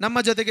ನಮ್ಮ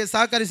ಜೊತೆಗೆ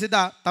ಸಹಕರಿಸಿದ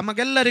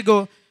ತಮಗೆಲ್ಲರಿಗೂ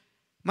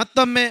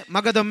ಮತ್ತೊಮ್ಮೆ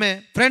ಮಗದೊಮ್ಮೆ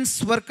ಫ್ರೆಂಡ್ಸ್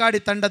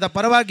ವರ್ಕಾಡಿ ತಂಡದ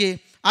ಪರವಾಗಿ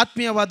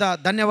ಆತ್ಮೀಯವಾದ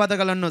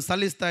ಧನ್ಯವಾದಗಳನ್ನು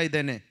ಸಲ್ಲಿಸ್ತಾ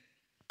ಇದ್ದೇನೆ.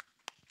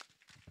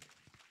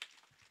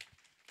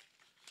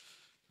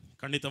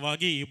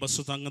 ಖಂಡಿತವಾಗಿ ಈ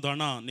ಬಸ್ಸು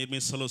ತಂಗುದಾಣ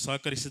ನಿರ್ಮಿಸಲು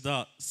ಸಹಕರಿಸಿದ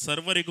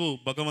ಸರ್ವರಿಗೂ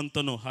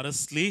ಭಗವಂತನು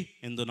ಹರಸ್ಲಿ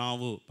ಎಂದು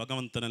ನಾವು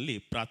ಭಗವಂತನಲ್ಲಿ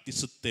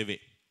ಪ್ರಾರ್ಥಿಸುತ್ತೇವೆ.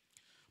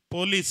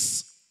 ಪೊಲೀಸ್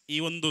ಈ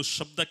ಒಂದು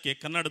ಶಬ್ದಕ್ಕೆ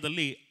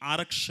ಕನ್ನಡದಲ್ಲಿ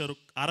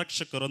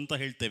ಆರಕ್ಷಕರು ಅಂತ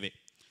ಹೇಳ್ತೇವೆ.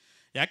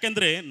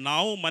 ಯಾಕೆಂದರೆ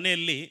ನಾವು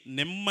ಮನೆಯಲ್ಲಿ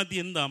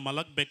ನೆಮ್ಮದಿಯಿಂದ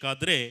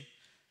ಮಲಗಬೇಕಾದ್ರೆ,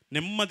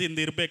 ನೆಮ್ಮದಿಯಿಂದ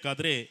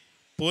ಇರಬೇಕಾದ್ರೆ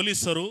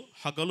ಪೊಲೀಸರು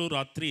ಹಗಲು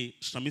ರಾತ್ರಿ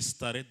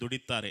ಶ್ರಮಿಸ್ತಾರೆ,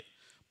 ದುಡಿತಾರೆ.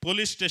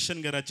 ಪೊಲೀಸ್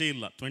ಸ್ಟೇಷನ್ಗೆ ರಜೆ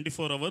ಇಲ್ಲ,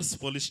 24 hours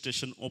ಪೊಲೀಸ್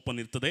ಸ್ಟೇಷನ್ ಓಪನ್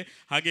ಇರ್ತದೆ.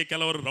 ಹಾಗೆ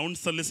ಕೆಲವರು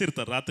ರೌಂಡ್ಸಲ್ಲಿ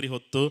ಇರ್ತಾರೆ, ರಾತ್ರಿ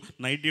ಹೊತ್ತು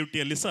ನೈಟ್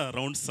ಡ್ಯೂಟಿಯಲ್ಲಿ ಸಹ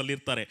ರೌಂಡ್ಸಲ್ಲಿ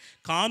ಇರ್ತಾರೆ.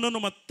 ಕಾನೂನು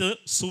ಮತ್ತು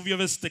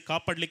ಸುವ್ಯವಸ್ಥೆ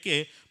ಕಾಪಾಡಲಿಕ್ಕೆ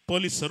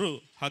ಪೊಲೀಸರು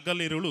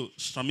ಹಗಲಿರುಳು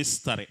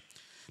ಶ್ರಮಿಸ್ತಾರೆ.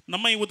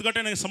 ನಮ್ಮ ಈ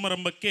ಉದ್ಘಾಟನೆ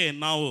ಸಮಾರಂಭಕ್ಕೆ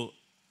ನಾವು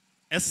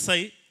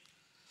SI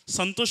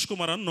ಸಂತೋಷ್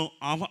ಕುಮಾರನ್ನು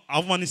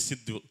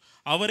ಆಹ್ವಾನಿಸಿದ್ವು.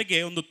 ಅವರಿಗೆ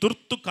ಒಂದು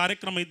ತುರ್ತು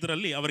ಕಾರ್ಯಕ್ರಮ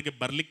ಇದರಲ್ಲಿ ಅವರಿಗೆ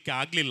ಬರಲಿಕ್ಕೆ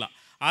ಆಗಲಿಲ್ಲ.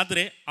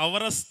 ಆದರೆ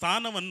ಅವರ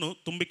ಸ್ಥಾನವನ್ನು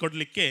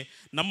ತುಂಬಿಕೊಡಲಿಕ್ಕೆ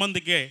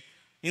ನಮ್ಮೊಂದಿಗೆ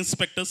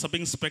ಸಬ್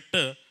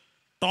ಇನ್ಸ್ಪೆಕ್ಟರ್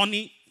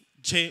ಟಾನಿ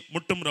ಜೆ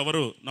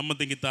ಮುಟ್ಟುಮ್ರವರು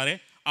ನಮ್ಮೊಂದಿಗಿದ್ದಾರೆ.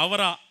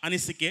 ಅವರ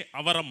ಅನಿಸಿಕೆ,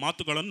 ಅವರ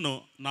ಮಾತುಗಳನ್ನು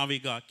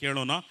ನಾವೀಗ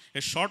ಕೇಳೋಣ.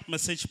 A short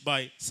message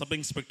by sub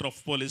inspector of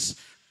police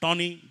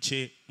ಟಾನಿ J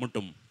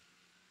മുട്ടും.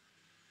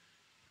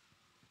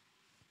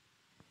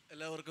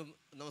 എല്ലാവർക്കും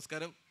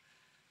നമസ്കാരം.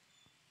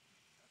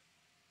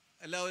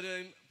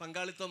 എല്ലാവരെയും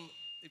പങ്കാളിത്തം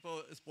ഇപ്പോൾ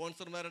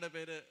സ്പോൺസർമാരുടെ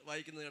പേര്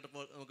വായിക്കുന്നത്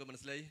കേട്ടപ്പോൾ നമുക്ക്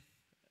മനസ്സിലായി.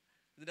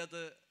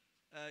 ഇതിനകത്ത്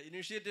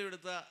ഇനീഷ്യേറ്റീവ്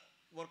എടുത്ത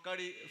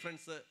വോർക്കാടി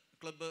ഫ്രണ്ട്സ്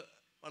ക്ലബ്ബ്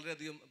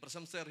വളരെയധികം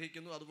പ്രശംസ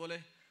അർഹിക്കുന്നു. അതുപോലെ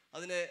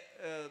അതിനെ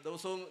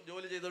ദിവസവും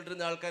ജോലി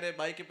ചെയ്തുകൊണ്ടിരുന്ന ആൾക്കാരെ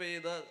ബാക്ക് പേ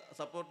ചെയ്ത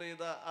സപ്പോർട്ട്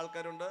ചെയ്ത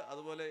ആൾക്കാരുണ്ട്.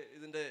 അതുപോലെ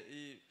ഇതിൻ്റെ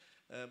ഈ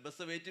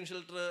ബസ് വെയിറ്റിംഗ്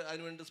ഷെൽട്ടർ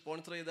അതിനുവേണ്ടി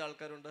സ്പോൺസർ ചെയ്ത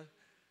ആൾക്കാരുണ്ട്.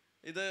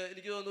 ഇത്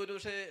എനിക്ക് തോന്നുന്നു ഒരു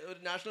പക്ഷേ ഒരു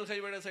നാഷണൽ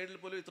ഹൈവേയുടെ സൈഡിൽ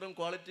പോലും ഇത്രയും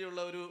ക്വാളിറ്റിയുള്ള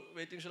ഒരു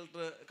വെയിറ്റിംഗ്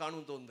ഷെൽട്ടർ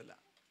കാണുമെന്ന് തോന്നുന്നില്ല.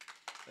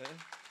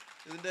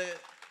 ഇതിൻ്റെ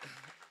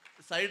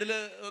സൈഡിൽ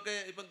ഒക്കെ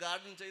ഇപ്പം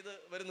ഗാർഡൻ ചെയ്ത്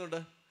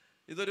വരുന്നുണ്ട്.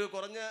 ഇതൊരു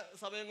കുറഞ്ഞ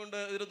സമയം കൊണ്ട്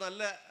ഇതൊരു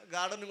നല്ല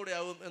ഗാർഡനും കൂടി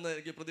ആവും എന്ന്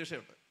എനിക്ക്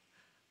പ്രതീക്ഷയുണ്ട്.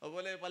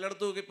 അതുപോലെ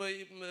പലയിടത്തും ഇപ്പോൾ ഈ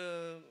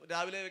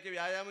രാവിലെയൊക്കെ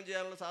വ്യായാമം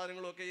ചെയ്യാനുള്ള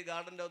സാധനങ്ങളൊക്കെ ഈ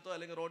ഗാർഡൻ്റെ അകത്തോ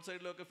അല്ലെങ്കിൽ റോഡ്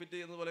സൈഡിലോ ഒക്കെ ഫിറ്റ്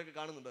ചെയ്യുന്നത് പോലെയൊക്കെ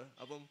കാണുന്നുണ്ട്.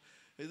 അപ്പം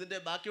ഇതിൻ്റെ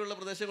ബാക്കിയുള്ള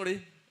പ്രദേശം കൂടി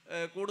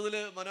കൂടുതൽ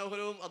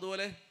മനോഹരവും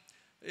അതുപോലെ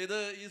ഇത്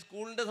ഈ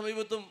സ്കൂളിൻ്റെ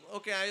സമീപത്തും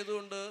ഒക്കെ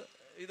ആയതുകൊണ്ട്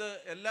ഇത്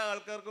എല്ലാ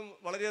ആൾക്കാർക്കും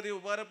വളരെയധികം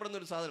ഉപകാരപ്പെടുന്ന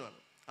ഒരു സാധനമാണ്.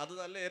 അത്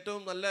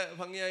ഏറ്റവും നല്ല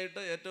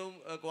ഭംഗിയായിട്ട് ഏറ്റവും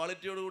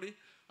ക്വാളിറ്റിയോടുകൂടി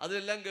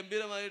അതിലെല്ലാം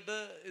ഗംഭീരമായിട്ട്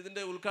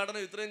ഇതിൻ്റെ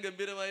ഉദ്ഘാടനം ഇത്രയും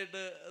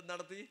ഗംഭീരമായിട്ട്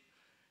നടത്തി.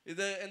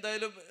 ഇത്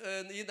എന്തായാലും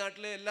ഈ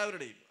നാട്ടിലെ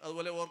എല്ലാവരുടെയും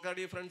അതുപോലെ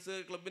വോർക്കാടി ഫ്രണ്ട്സ്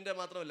ക്ലബിൻ്റെ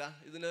മാത്രമല്ല,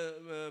 ഇതിന്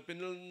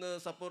പിന്നിൽ നിന്ന്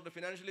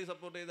ഫിനാൻഷ്യലി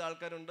സപ്പോർട്ട് ചെയ്ത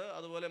ആൾക്കാരുണ്ട്.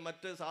 അതുപോലെ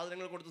മറ്റ്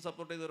സാധനങ്ങൾ കൊടുത്ത്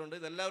സപ്പോർട്ട് ചെയ്തവരുണ്ട്.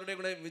 ഇതെല്ലാവരുടെയും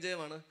കൂടെ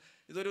വിജയമാണ്.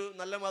 ഇതൊരു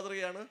നല്ല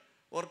മാതൃകയാണ്.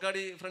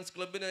 വോർക്കാടി ഫ്രണ്ട്സ്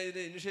ക്ലബിന്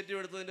ഇതിന് ഇനിഷ്യേറ്റീവ്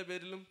എടുത്തതിൻ്റെ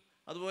പേരിലും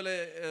അതുപോലെ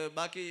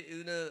ബാക്കി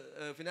ഇതിന്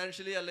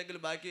ഫിനാൻഷ്യലി അല്ലെങ്കിൽ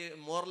ബാക്കി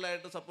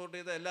മോറലായിട്ട് സപ്പോർട്ട്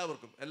ചെയ്ത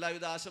എല്ലാവർക്കും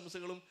എല്ലാവിധ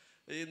ആശംസകളും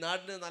ഈ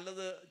നാടിന്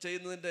നല്ലത്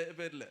ചെയ്യുന്നതിൻ്റെ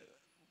പേരിൽ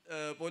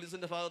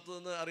പോലീസിൻ്റെ ഭാഗത്തു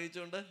നിന്ന്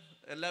അറിയിച്ചുകൊണ്ട്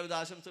എല്ലാവിധ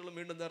ആശംസകളും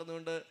വീണ്ടും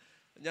നേർന്നുകൊണ്ട്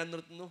ഞാൻ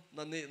നിർത്തുന്നു.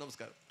 നന്ദി,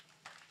 നമസ്കാരം.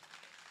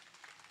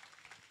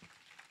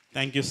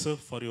 Thank you sir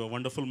for your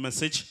wonderful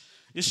message.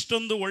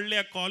 ಇಷ್ಟೊಂದು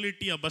ಒಳ್ಳೆಯ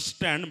ಕ್ವಾಲಿಟಿಯ ಬಸ್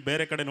ಸ್ಟ್ಯಾಂಡ್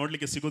ಬೇರೆ ಕಡೆ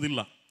ನೋಡಲಿಕ್ಕೆ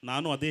ಸಿಗೋದಿಲ್ಲ.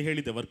 ನಾನು ಅದೇ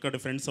ಹೇಳಿದೆ ವರ್ಕಾಡಿ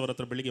ಫ್ರೆಂಡ್ಸ್ ಅವರ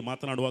ಹತ್ರ ಬೆಳಿಗ್ಗೆ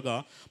ಮಾತನಾಡುವಾಗ,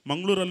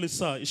 ಮಂಗಳೂರಲ್ಲಿ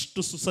ಸಹ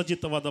ಇಷ್ಟು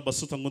ಸುಸಜ್ಜಿತವಾದ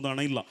ಬಸ್ಸು ತಂಗುದಾಣ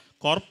ಇಲ್ಲ.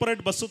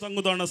 ಕಾರ್ಪೊರೇಟ್ ಬಸ್ಸು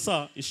ತಂಗುದಾಣ ಸಹ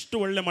ಇಷ್ಟು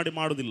ಒಳ್ಳೆ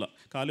ಮಾಡೋದಿಲ್ಲ.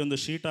 ಖಾಲಿ ಒಂದು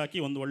ಶೀಟ್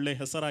ಹಾಕಿ ಒಂದು ಒಳ್ಳೆ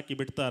ಹೆಸರು ಹಾಕಿ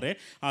ಬಿಡ್ತಾರೆ.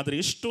 ಆದರೆ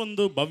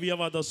ಇಷ್ಟೊಂದು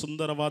ಭವ್ಯವಾದ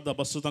ಸುಂದರವಾದ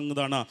ಬಸ್ಸು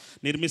ತಂಗುದಾಣ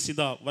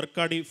ನಿರ್ಮಿಸಿದ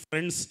ವರ್ಕಾಡಿ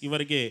ಫ್ರೆಂಡ್ಸ್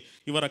ಇವರಿಗೆ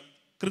ಇವರ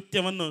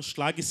ಕೃತ್ಯವನ್ನು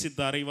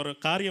ಶ್ಲಾಘಿಸಿದ್ದಾರೆ, ಇವರ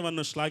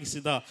ಕಾರ್ಯವನ್ನು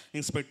ಶ್ಲಾಘಿಸಿದ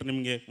ಇನ್ಸ್ಪೆಕ್ಟರ್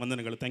ನಿಮಗೆ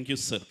ವಂದನೆಗಳು. Thank you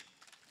sir.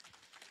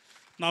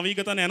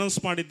 ನಾವೀಗ ತಾನೇ ಅನೌನ್ಸ್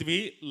ಮಾಡಿದ್ವಿ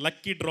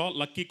ಲಕ್ಕಿ ಡ್ರಾ,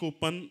 ಲಕ್ಕಿ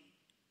ಕೂಪನ್.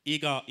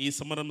 ಈಗ ಈ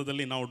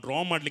ಸಮಾರಂಭದಲ್ಲಿ ನಾವು ಡ್ರಾ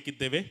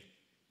ಮಾಡಲಿಕ್ಕಿದ್ದೇವೆ.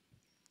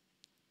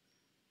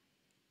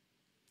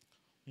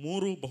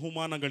 3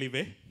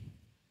 ಬಹುಮಾನಗಳಿವೆ.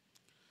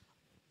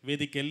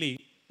 ವೇದಿಕೆಯಲ್ಲಿ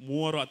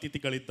 3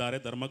 ಅತಿಥಿಗಳಿದ್ದಾರೆ,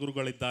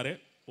 ಧರ್ಮಗುರುಗಳಿದ್ದಾರೆ.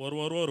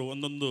 ಓರ್ವೋರ್ವರು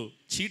ಒಂದೊಂದು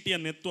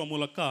ಚೀಟಿಯನ್ನು ಎತ್ತುವ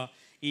ಮೂಲಕ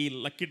ಈ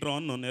ಲಕ್ಕಿ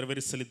ಡ್ರಾವನ್ನು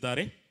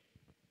ನೆರವೇರಿಸಲಿದ್ದಾರೆ.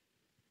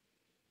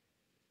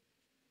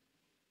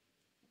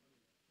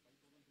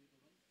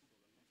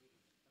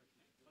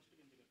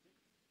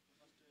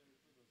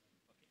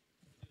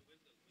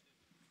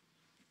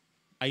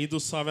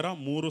 5,000,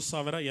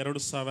 3,000,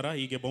 2,000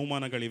 ಹೀಗೆ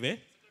ಬಹುಮಾನಗಳಿವೆ.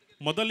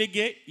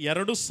 ಮೊದಲಿಗೆ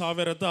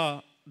 2,000ದ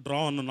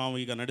ಡ್ರಾ ಅನ್ನು ನಾವು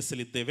ಈಗ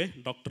ನಡೆಸಲಿದ್ದೇವೆ.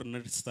 ಡಾಕ್ಟರ್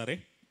ನಡೆಸ್ತಾರೆ,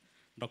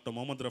 doctor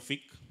Mohammed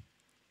Rafiq.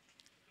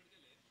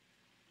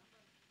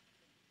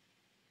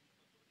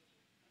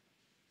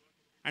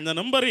 And the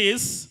number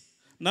is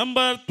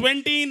number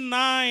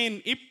 29,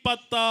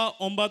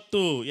 29.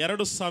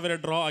 2,000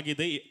 draw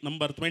ಆಗಿದೆ.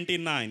 Number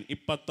 29,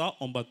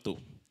 29.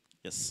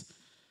 S,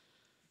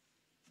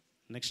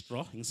 next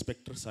draw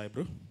inspector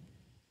ಸಾಹೇಬ್ರು.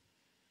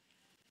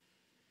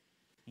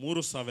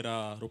 3,000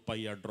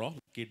 ರೂಪಾಯಿಯ draw,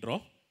 lucky draw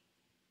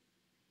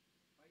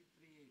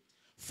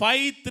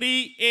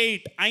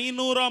 538,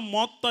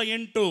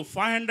 538,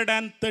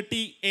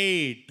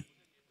 538,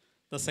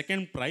 the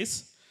second prize.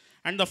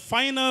 And the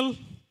final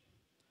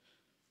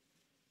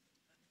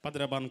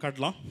Padraban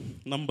Kadla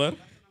number,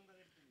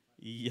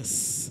 yes,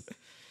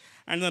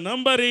 and the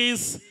number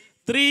is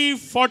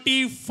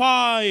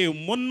 345,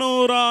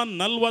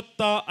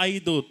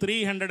 345,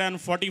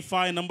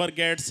 345 number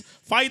gets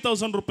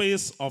 5,000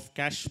 rupees of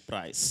cash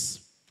prize.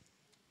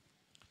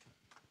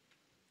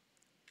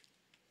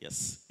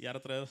 S, ಯಾರ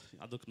ಹತ್ರ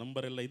ಅದಕ್ಕೆ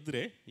number ಎಲ್ಲ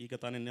ಇದ್ದರೆ ಈಗ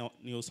ತಾನೇ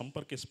ನೀವು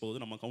ಸಂಪರ್ಕಿಸ್ಬೋದು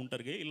ನಮ್ಮ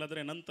ಕೌಂಟರ್ಗೆ.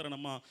 ಇಲ್ಲಾಂದರೆ ನಂತರ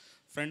ನಮ್ಮ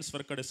ಫ್ರೆಂಡ್ಸ್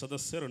ವರ್ಕಡೆ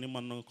ಸದಸ್ಯರು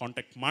ನಿಮ್ಮನ್ನು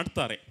ಕಾಂಟ್ಯಾಕ್ಟ್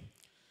ಮಾಡ್ತಾರೆ.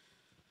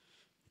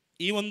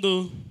 ಈ ಒಂದು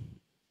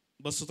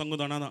ಬಸ್ಸು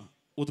ತಂಗುದಾಣದ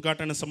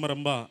ಉದ್ಘಾಟನೆ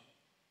ಸಮಾರಂಭ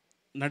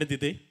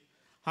ನಡೆದಿದೆ.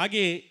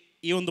 ಹಾಗೆಯೇ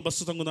ಈ ಒಂದು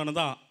ಬಸ್ಸು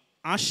ತಂಗುದಾಣದ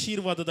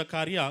ಆಶೀರ್ವಾದದ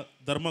ಕಾರ್ಯ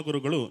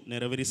ಧರ್ಮಗುರುಗಳು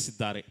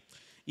ನೆರವೇರಿಸಿದ್ದಾರೆ.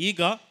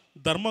 ಈಗ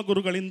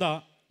ಧರ್ಮಗುರುಗಳಿಂದ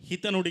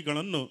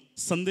ಹಿತನುಡಿಗಳನ್ನು,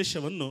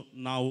 ಸಂದೇಶವನ್ನು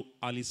ನಾವು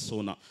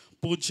ಆಲಿಸೋಣ.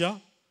 ಪೂಜ್ಯ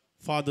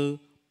ಫಾದರ್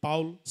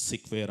ಪೌಲ್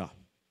ಸಿಕ್ವೇರಾ.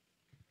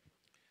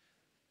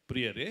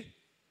 ಪ್ರಿಯರೇ,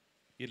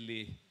 ಇಲ್ಲಿ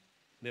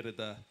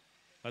ನೆರೆದ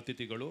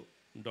ಅತಿಥಿಗಳು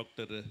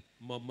ಡಾಕ್ಟರ್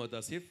ಮೊಹಮ್ಮದ್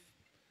ಆಸಿಫ್,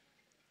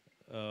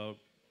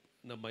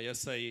 ನಮ್ಮ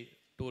SI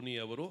ಟೋನಿ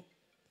ಅವರು,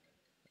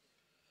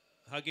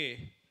 ಹಾಗೆ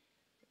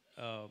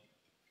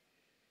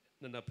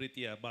ನನ್ನ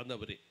ಪ್ರೀತಿಯ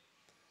ಬಾಂಧವರೇ.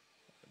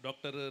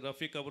 ಡಾಕ್ಟರ್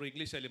ರಫೀಕ್ ಅವರು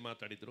ಇಂಗ್ಲೀಷಲ್ಲಿ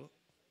ಮಾತಾಡಿದರು,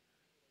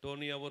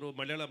 ಟೋನಿ ಅವರು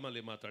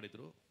ಮಲಯಾಳಮಲ್ಲಿ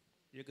ಮಾತಾಡಿದರು,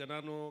 ಈಗ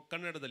ನಾನು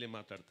ಕನ್ನಡದಲ್ಲಿ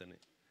ಮಾತಾಡ್ತೇನೆ.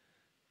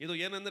 ಇದು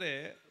ಏನಂದರೆ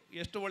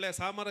ಎಷ್ಟು ಒಳ್ಳೆಯ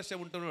ಸಾಮರಸ್ಯ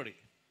ಉಂಟು ನೋಡಿ.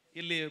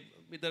 ಇಲ್ಲಿ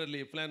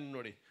ಇದರಲ್ಲಿ ಪ್ಲ್ಯಾನ್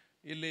ನೋಡಿ,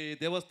 ಇಲ್ಲಿ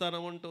ದೇವಸ್ಥಾನ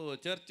ಉಂಟು,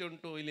 ಚರ್ಚ್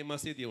ಉಂಟು, ಇಲ್ಲಿ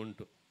ಮಸೀದಿ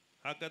ಉಂಟು.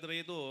 ಹಾಗಾದರೆ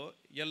ಇದು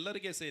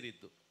ಎಲ್ಲರಿಗೆ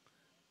ಸೇರಿದ್ದು.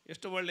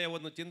 ಎಷ್ಟು ಒಳ್ಳೆಯ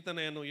ಒಂದು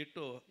ಚಿಂತನೆಯನ್ನು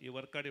ಇಟ್ಟು ಈ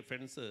ವರ್ಕಾಡಿ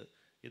ಫ್ರೆಂಡ್ಸ್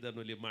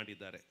ಇದನ್ನು ಇಲ್ಲಿ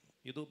ಮಾಡಿದ್ದಾರೆ.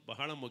 ಇದು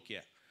ಬಹಳ ಮುಖ್ಯ.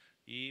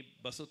 ಈ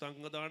ಬಸ್ಸು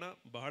ತಂಗುದಾಣ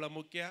ಬಹಳ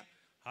ಮುಖ್ಯ.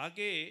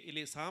 ಹಾಗೆಯೇ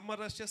ಇಲ್ಲಿ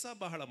ಸಾಮರಸ್ಯ ಸಹ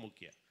ಬಹಳ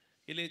ಮುಖ್ಯ.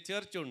 ಇಲ್ಲಿ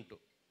ಚರ್ಚ್ ಉಂಟು.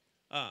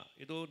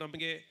 ಇದು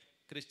ನಮಗೆ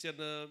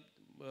ಕ್ರಿಶ್ಚಿಯನ್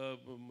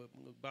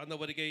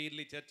ಬಾಂಧವರಿಗೆ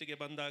ಇಲ್ಲಿ ಚರ್ಚಿಗೆ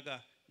ಬಂದಾಗ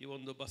ಈ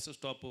ಒಂದು ಬಸ್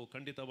ಸ್ಟಾಪು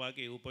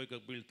ಖಂಡಿತವಾಗಿ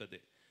ಉಪಯೋಗಕ್ಕೆ ಬೀಳ್ತದೆ.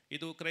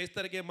 ಇದು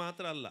ಕ್ರೈಸ್ತರಿಗೆ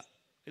ಮಾತ್ರ ಅಲ್ಲ,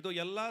 ಇದು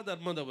ಎಲ್ಲ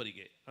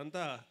ಧರ್ಮದವರಿಗೆ ಅಂತ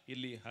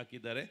ಇಲ್ಲಿ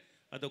ಹಾಕಿದ್ದಾರೆ.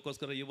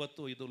 ಅದಕ್ಕೋಸ್ಕರ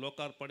ಇವತ್ತು ಇದು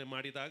ಲೋಕಾರ್ಪಣೆ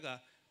ಮಾಡಿದಾಗ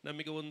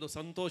ನಮಗೆ ಒಂದು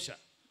ಸಂತೋಷ.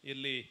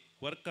 ಇಲ್ಲಿ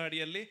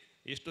ವರ್ಕಾಡಿಯಲ್ಲಿ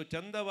ಇಷ್ಟು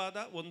ಚಂದವಾದ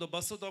ಒಂದು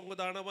ಬಸ್ಸು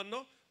ತಂಗುದಾಣವನ್ನು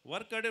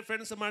ವರ್ಕಾಡಿ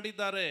ಫ್ರೆಂಡ್ಸ್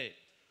ಮಾಡಿದ್ದಾರೆ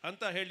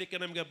ಅಂತ ಹೇಳಲಿಕ್ಕೆ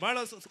ನಮಗೆ ಭಾಳ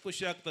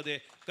ಖುಷಿ ಆಗ್ತದೆ.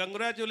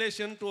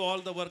 Congratulation to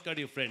all the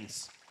Varkady friends.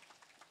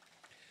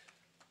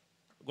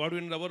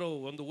 Godwin ರವರು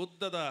ಒಂದು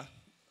ಉದ್ದದ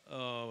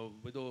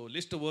ಇದು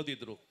ಲಿಸ್ಟ್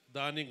ಓದಿದ್ರು,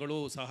 ದಾನಿಗಳು,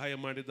 ಸಹಾಯ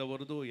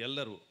ಮಾಡಿದವರದು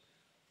ಎಲ್ಲರೂ.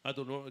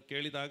 ಅದು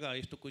ಕೇಳಿದಾಗ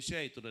ಎಷ್ಟು ಖುಷಿ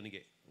ಆಯಿತು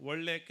ನನಗೆ.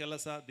 ಒಳ್ಳೆಯ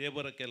ಕೆಲಸ,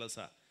 ದೇವರ ಕೆಲಸ.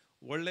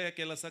 ಒಳ್ಳೆಯ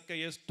ಕೆಲಸಕ್ಕೆ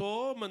ಎಷ್ಟೋ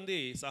ಮಂದಿ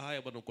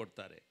ಸಹಾಯವನ್ನು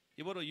ಕೊಡ್ತಾರೆ.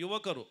 ಇವರು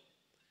ಯುವಕರು,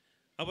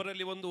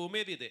 ಅವರಲ್ಲಿ ಒಂದು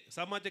ಉಮೇದಿದೆ,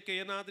 ಸಮಾಜಕ್ಕೆ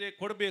ಏನಾದರೆ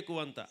ಕೊಡಬೇಕು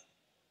ಅಂತ.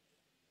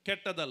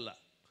 ಕೆಟ್ಟದಲ್ಲ,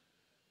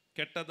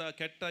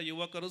 ಕೆಟ್ಟ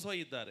ಯುವಕರು ಸಹ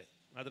ಇದ್ದಾರೆ,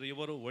 ಆದರೆ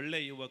ಇವರು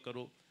ಒಳ್ಳೆಯ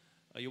ಯುವಕರು.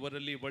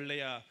 ಇವರಲ್ಲಿ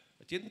ಒಳ್ಳೆಯ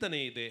ಚಿಂತನೆ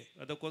ಇದೆ.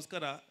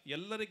 ಅದಕ್ಕೋಸ್ಕರ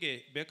ಎಲ್ಲರಿಗೆ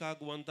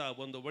ಬೇಕಾಗುವಂಥ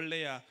ಒಂದು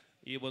ಒಳ್ಳೆಯ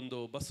ಈ ಒಂದು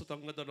ಬಸ್ಸು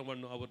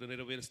ತಂಗುದಾಣವನ್ನು ಅವರು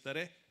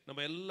ನೆರವೇರಿಸ್ತಾರೆ. ನಮ್ಮ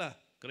ಎಲ್ಲ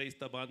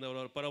ಕ್ರೈಸ್ತ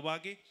ಬಾಂಧವರ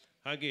ಪರವಾಗಿ,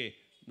 ಹಾಗೆ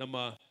ನಮ್ಮ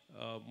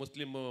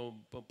ಮುಸ್ಲಿಂ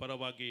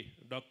ಪರವಾಗಿ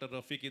ಡಾಕ್ಟರ್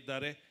ರಫೀಕ್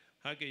ಇದ್ದಾರೆ.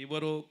 ಹಾಗೆ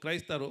ಇವರು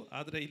ಕ್ರೈಸ್ತರು,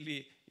 ಆದರೆ ಇಲ್ಲಿ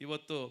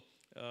ಇವತ್ತು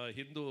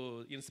ಹಿಂದೂ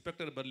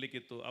ಇನ್ಸ್ಪೆಕ್ಟರ್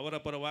ಬರಲಿಕ್ಕಿತ್ತು. ಅವರ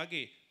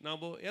ಪರವಾಗಿ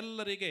ನಾವು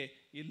ಎಲ್ಲರಿಗೆ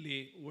ಇಲ್ಲಿ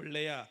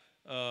ಒಳ್ಳೆಯ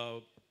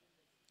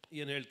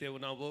ಏನು ಹೇಳ್ತೇವೆ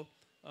ನಾವು,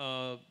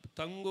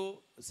 ತಂಗು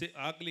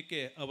ಆಗಲಿಕ್ಕೆ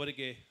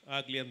ಅವರಿಗೆ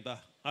ಆಗಲಿ ಅಂತ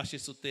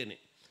ಆಶಿಸುತ್ತೇನೆ.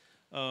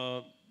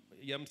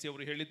 MC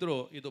ಅವರು ಹೇಳಿದರು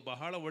ಇದು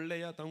ಬಹಳ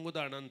ಒಳ್ಳೆಯ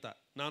ತಂಗುದಾಣ ಅಂತ.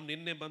 ನಾನು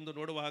ನಿನ್ನೆ ಬಂದು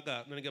ನೋಡುವಾಗ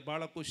ನನಗೆ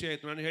ಭಾಳ ಖುಷಿ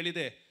ಆಯಿತು. ನಾನು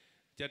ಹೇಳಿದೆ,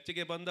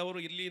 ಚರ್ಚಿಗೆ ಬಂದವರು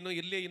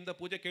ಇಲ್ಲಿಯಿಂದ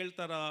ಪೂಜೆ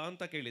ಕೇಳ್ತಾರಾ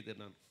ಅಂತ ಕೇಳಿದೆ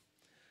ನಾನು.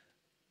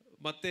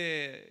 ಮತ್ತು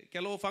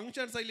ಕೆಲವು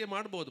ಫಂಕ್ಷನ್ಸ್ ಇಲ್ಲಿ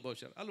ಮಾಡ್ಬೋದು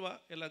ಬಹುಶಃ ಅಲ್ವಾ,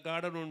 ಎಲ್ಲ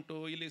ಗಾರ್ಡನ್ ಉಂಟು,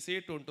 ಇಲ್ಲಿ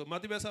ಸೀಟ್ ಉಂಟು,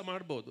 ಮದುವೆ ಸಹ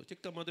ಮಾಡ್ಬೋದು,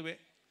 ಚಿಕ್ಕ ಮದುವೆ.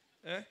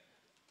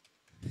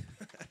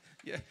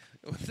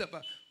 ಒಂದು ಸ್ವಲ್ಪ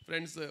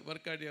ಫ್ರೆಂಡ್ಸ್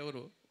ವರ್ಕಾಡಿ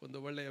ಅವರು ಒಂದು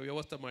ಒಳ್ಳೆಯ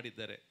ವ್ಯವಸ್ಥೆ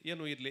ಮಾಡಿದ್ದಾರೆ.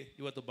 ಏನು ಇರಲಿ,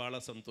 ಇವತ್ತು ಭಾಳ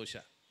ಸಂತೋಷ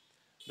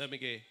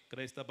ನಮಗೆ,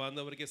 ಕ್ರೈಸ್ತ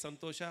ಬಾಂಧವರಿಗೆ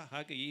ಸಂತೋಷ,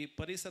 ಹಾಗೆ ಈ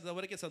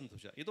ಪರಿಸರದವರಿಗೆ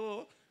ಸಂತೋಷ. ಇದು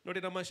ನೋಡಿ,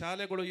 ನಮ್ಮ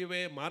ಶಾಲೆಗಳು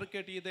ಇವೆ,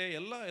 ಮಾರ್ಕೆಟ್ ಇದೆ,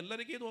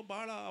 ಎಲ್ಲರಿಗೂ ಇದು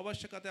ಭಾಳ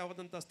ಅವಶ್ಯಕತೆ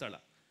ಆದಂಥ ಸ್ಥಳ.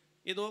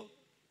 ಇದು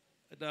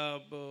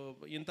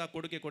ಇಂಥ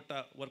ಕೊಡುಗೆ ಕೊಟ್ಟ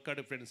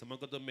ವರ್ಕಾಡಿ ಫ್ರೆಂಡ್ಸ್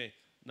ಮಗದೊಮ್ಮೆ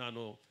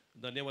ನಾನು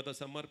ಧನ್ಯವಾದ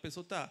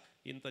ಸಮರ್ಪಿಸುತ್ತಾ,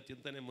 ಇಂಥ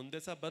ಚಿಂತನೆ ಮುಂದೆ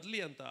ಸಹ ಬರಲಿ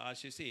ಅಂತ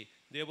ಆಶಿಸಿ,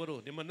 ದೇವರು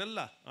ನಿಮ್ಮನ್ನೆಲ್ಲ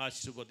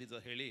ಆಶೀರ್ವದಿಸ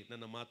ಹೇಳಿ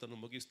ನನ್ನ ಮಾತನ್ನು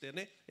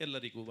ಮುಗಿಸ್ತೇನೆ.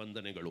 ಎಲ್ಲರಿಗೂ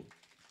ವಂದನೆಗಳು.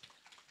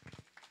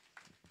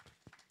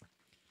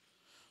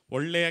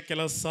 ಒಳ್ಳೆಯ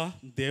ಕೆಲಸ,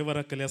 ದೇವರ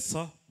ಕೆಲಸ,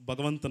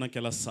 ಭಗವಂತನ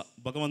ಕೆಲಸ,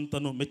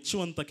 ಭಗವಂತನು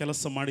ಮೆಚ್ಚುವಂಥ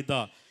ಕೆಲಸ ಮಾಡಿದ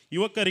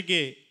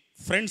ಯುವಕರಿಗೆ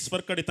ಫ್ರೆಂಡ್ಸ್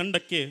ವರ್ಕಡಿ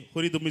ತಂಡಕ್ಕೆ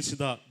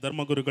ಹುರಿದುಂಬಿಸಿದ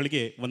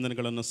ಧರ್ಮಗುರುಗಳಿಗೆ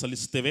ವಂದನೆಗಳನ್ನು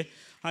ಸಲ್ಲಿಸುತ್ತೇವೆ.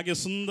 ಹಾಗೆ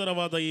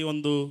ಸುಂದರವಾದ ಈ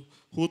ಒಂದು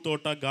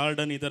ಹೂತೋಟ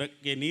ಗಾರ್ಡನ್,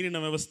 ಇದಕ್ಕೆ ನೀರಿನ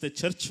ವ್ಯವಸ್ಥೆ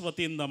ಚರ್ಚ್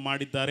ವತಿಯಿಂದ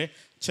ಮಾಡಿದ್ದಾರೆ.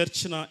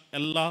 ಚರ್ಚ್ನ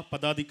ಎಲ್ಲ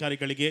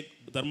ಪದಾಧಿಕಾರಿಗಳಿಗೆ,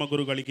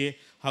 ಧರ್ಮಗುರುಗಳಿಗೆ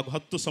ಹಾಗೂ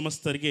 10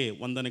 ಸಮಸ್ತರಿಗೆ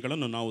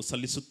ವಂದನೆಗಳನ್ನು ನಾವು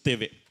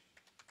ಸಲ್ಲಿಸುತ್ತೇವೆ.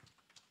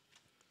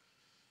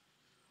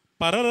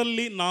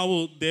 ಪರರಲ್ಲಿ ನಾವು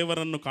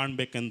ದೇವರನ್ನು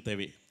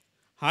ಕಾಣಬೇಕಂತೇವೆ.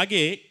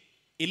 ಹಾಗೆ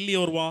ಇಲ್ಲಿ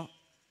ಓರ್ವ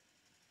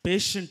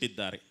ಪೇಷಂಟ್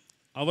ಇದ್ದಾರೆ.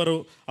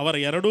 ಅವರ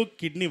 2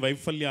 ಕಿಡ್ನಿ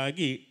ವೈಫಲ್ಯ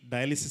ಆಗಿ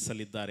ಡಯಾಲಿಸಿಸ್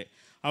ಅಲ್ಲಿದ್ದಾರೆ.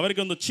 ಅವರಿಗೆ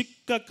ಒಂದು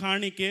ಚಿಕ್ಕ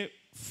ಕಾಣಿಕೆ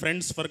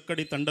ಫ್ರೆಂಡ್ಸ್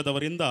ವರ್ಕಡಿ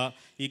ತಂಡದವರಿಂದ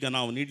ಈಗ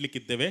ನಾವು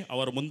ನೀಡಲಿಕ್ಕಿದ್ದೇವೆ.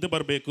 ಅವರು ಮುಂದೆ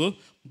ಬರಬೇಕು.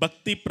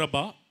 ಭಕ್ತಿ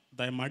ಪ್ರಭಾ,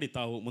 ದಯಮಾಡಿ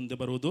ತಾವು ಮುಂದೆ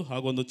ಬರುವುದು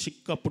ಹಾಗೂ ಒಂದು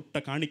ಚಿಕ್ಕ ಪುಟ್ಟ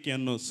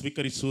ಕಾಣಿಕೆಯನ್ನು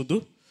ಸ್ವೀಕರಿಸುವುದು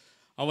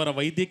ಅವರ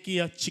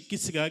ವೈದ್ಯಕೀಯ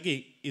ಚಿಕಿತ್ಸೆಗಾಗಿ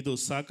ಇದು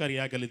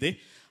ಸಹಕಾರಿಯಾಗಲಿದೆ.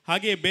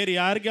 ಹಾಗೆ ಬೇರೆ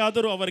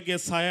ಯಾರಿಗಾದರೂ ಅವರಿಗೆ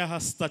ಸಹಾಯ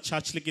ಹಸ್ತ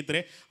ಚಾಚಲಿಕ್ಕಿದ್ರೆ,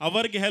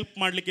 ಅವರಿಗೆ ಹೆಲ್ಪ್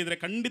ಮಾಡಲಿಕ್ಕಿದ್ರೆ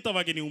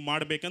ಖಂಡಿತವಾಗಿ ನೀವು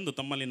ಮಾಡಬೇಕೆಂದು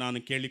ತಮ್ಮಲ್ಲಿ ನಾನು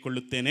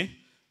ಕೇಳಿಕೊಳ್ಳುತ್ತೇನೆ.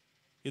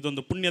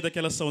 ಇದೊಂದು ಪುಣ್ಯದ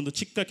ಕೆಲಸ, ಒಂದು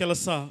ಚಿಕ್ಕ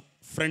ಕೆಲಸ.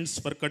 ಫ್ರೆಂಡ್ಸ್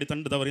ವರ್ಕಡಿ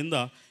ತಂಡದವರಿಂದ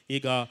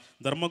ಈಗ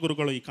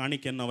ಧರ್ಮಗುರುಗಳು ಈ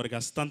ಕಾಣಿಕೆಯನ್ನು ಅವರಿಗೆ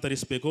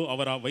ಹಸ್ತಾಂತರಿಸಬೇಕು.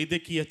 ಅವರ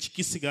ವೈದ್ಯಕೀಯ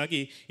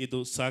ಚಿಕಿತ್ಸೆಗಾಗಿ ಇದು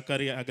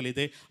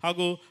ಸಹಕಾರಿಯಾಗಲಿದೆ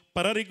ಹಾಗೂ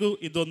ಪರರಿಗೂ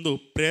ಇದೊಂದು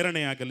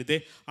ಪ್ರೇರಣೆಯಾಗಲಿದೆ.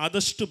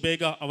 ಆದಷ್ಟು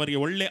ಬೇಗ ಅವರಿಗೆ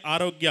ಒಳ್ಳೆಯ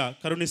ಆರೋಗ್ಯ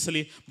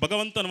ಕರುಣಿಸಲಿ,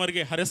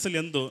 ಭಗವಂತನವರಿಗೆ ಹರಸಲಿ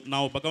ಎಂದು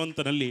ನಾವು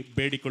ಭಗವಂತನಲ್ಲಿ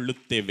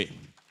ಬೇಡಿಕೊಳ್ಳುತ್ತೇವೆ.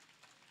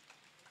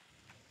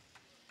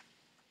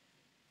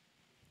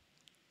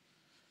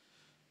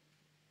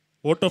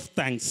 Vote of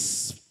thanks,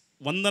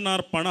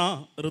 ವಂದನಾರ್ಪಣ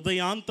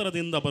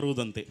ಹೃದಯಾಂತರದಿಂದ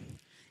ಬರುವುದಂತೆ.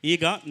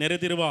 ಈಗ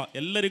ನೆರೆದಿರುವ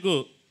ಎಲ್ಲರಿಗೂ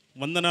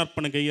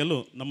ವಂದನಾರ್ಪಣೆಗೈಯಲು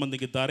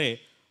ನಮ್ಮೊಂದಿಗಿದ್ದಾರೆ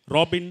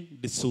ರಾಬಿನ್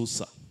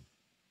ಡಿಸೂಸ.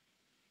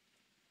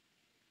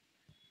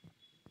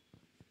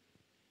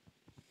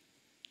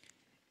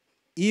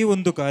 ಈ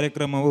ಒಂದು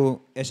ಕಾರ್ಯಕ್ರಮವು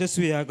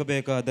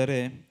ಯಶಸ್ವಿಯಾಗಬೇಕಾದರೆ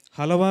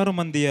ಹಲವಾರು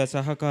ಮಂದಿಯ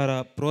ಸಹಕಾರ,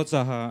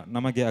 ಪ್ರೋತ್ಸಾಹ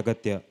ನಮಗೆ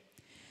ಅಗತ್ಯ.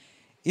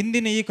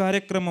 ಇಂದಿನ ಈ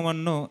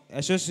ಕಾರ್ಯಕ್ರಮವನ್ನು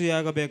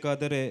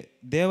ಯಶಸ್ವಿಯಾಗಬೇಕಾದರೆ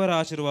ದೇವರ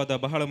ಆಶೀರ್ವಾದ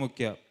ಬಹಳ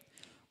ಮುಖ್ಯ.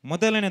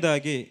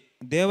 ಮೊದಲನೇದಾಗಿ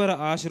ದೇವರ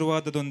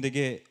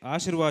ಆಶೀರ್ವಾದದೊಂದಿಗೆ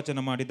ಆಶೀರ್ವಾಚನ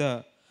ಮಾಡಿದ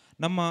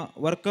ನಮ್ಮ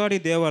ವರ್ಕಾಡಿ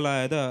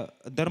ದೇವಾಲಯದ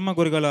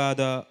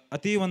ಧರ್ಮಗುರುಗಳಾದ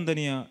ಅತಿ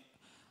ವಂದನೀಯ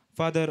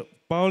ಫಾದರ್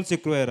ಪೌಲ್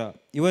ಸಿಕ್ವೇರ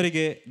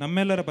ಇವರಿಗೆ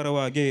ನಮ್ಮೆಲ್ಲರ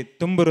ಪರವಾಗಿ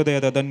ತುಂಬು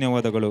ಹೃದಯದ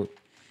ಧನ್ಯವಾದಗಳು.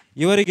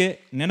 ಇವರಿಗೆ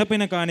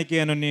ನೆನಪಿನ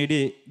ಕಾಣಿಕೆಯನ್ನು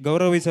ನೀಡಿ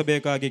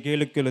ಗೌರವಿಸಬೇಕಾಗಿ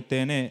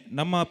ಕೇಳಿಕೊಳ್ಳುತ್ತೇನೆ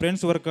ನಮ್ಮ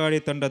ಫ್ರೆಂಡ್ಸ್ ವರ್ಕಾಡಿ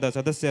ತಂಡದ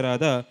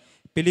ಸದಸ್ಯರಾದ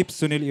ಫಿಲಿಪ್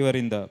ಸುನಿಲ್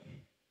ಇವರಿಂದ.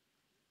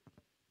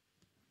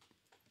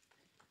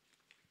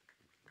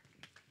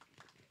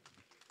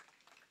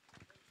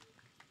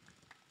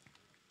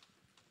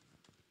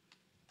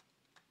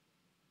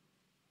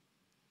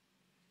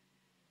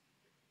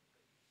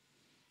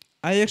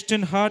 I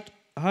extend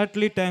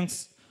heartily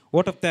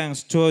vote of thanks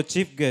to our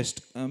chief guest,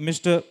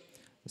 Mr.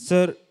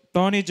 Sir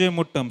Tony J.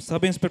 Muttam,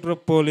 Sub-Inspector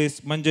of Police,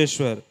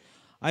 Manjeshwar.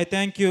 I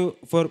thank you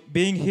for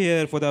being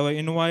here for our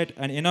invite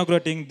and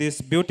inaugurating this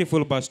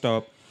beautiful bus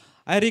stop.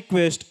 I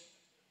request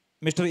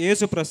Mr.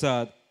 Yesu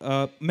Prasad,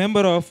 a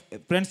member of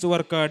Friends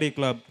Vorkady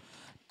Club,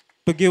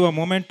 to give a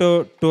memento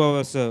to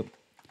our sir.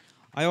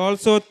 I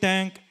also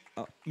thank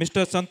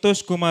Mr.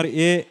 Santosh Kumar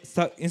A.,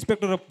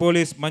 Inspector of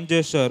Police,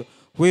 Manjeshwar,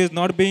 who is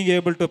not being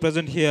able to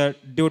present here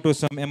due to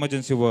some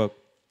emergency work.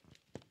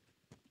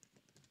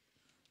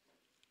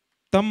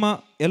 ತಮ್ಮ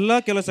ಎಲ್ಲ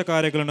ಕೆಲಸ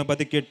ಕಾರ್ಯಗಳನ್ನು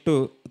ಬದಿಕಿಟ್ಟು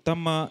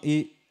ತಮ್ಮ ಈ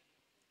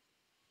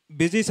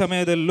busy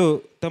ಸಮಯದಲ್ಲೂ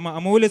ತಮ್ಮ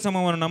ಅಮೂಲ್ಯ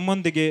ಸಮಯವನ್ನು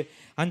ನಮ್ಮೊಂದಿಗೆ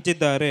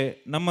ಹಂಚಿದ್ದಾರೆ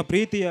ನಮ್ಮ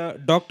ಪ್ರೀತಿಯ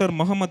ಡಾಕ್ಟರ್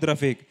ಮೊಹಮ್ಮದ್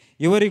ರಫೀಕ್.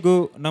 ಇವರಿಗೂ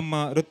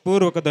ನಮ್ಮ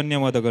ಹೃತ್ಪೂರ್ವಕ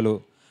ಧನ್ಯವಾದಗಳು.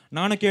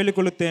 ನಾನು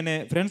ಕೇಳಿಕೊಳ್ಳುತ್ತೇನೆ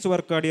ಫ್ರೆಂಡ್ಸ್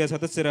ವರ್ಕಾಡಿಯ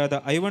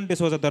ಸದಸ್ಯರಾದ ಐವನ್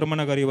ಡಿಸೋಜ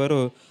ಧರ್ಮನಗರ್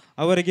ಇವರು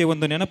ಅವರಿಗೆ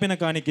ಒಂದು ನೆನಪಿನ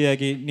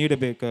ಕಾಣಿಕೆಯಾಗಿ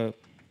ನೀಡಬೇಕು.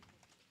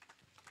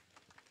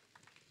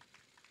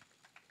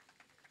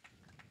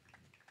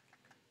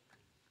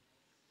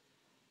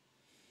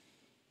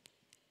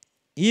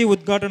 ಈ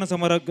ಉದ್ಘಾಟನಾ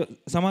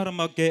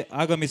ಸಮಾರಂಭಕ್ಕೆ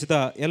ಆಗಮಿಸಿದ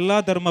ಎಲ್ಲ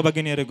ಧರ್ಮ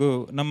ಭಗಿನಿಯರಿಗೂ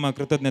ನಮ್ಮ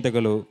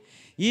ಕೃತಜ್ಞತೆಗಳು.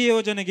 ಈ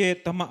ಯೋಜನೆಗೆ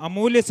ತಮ್ಮ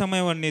ಅಮೂಲ್ಯ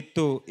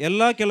ಸಮಯವನ್ನಿತ್ತು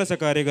ಎಲ್ಲ ಕೆಲಸ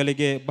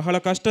ಕಾರ್ಯಗಳಿಗೆ ಬಹಳ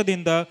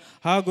ಕಷ್ಟದಿಂದ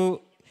ಹಾಗೂ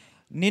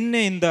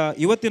ನಿನ್ನೆಯಿಂದ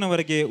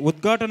ಇವತ್ತಿನವರೆಗೆ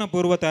ಉದ್ಘಾಟನಾ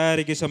ಪೂರ್ವ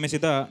ತಯಾರಿಗೆ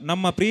ಶ್ರಮಿಸಿದ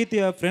ನಮ್ಮ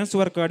ಪ್ರೀತಿಯ ಫ್ರೆಂಡ್ಸ್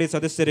ವರ್ಕಾಡಿ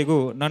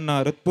ಸದಸ್ಯರಿಗೂ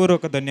ನನ್ನ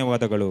ಹೃತ್ಪೂರ್ವಕ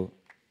ಧನ್ಯವಾದಗಳು.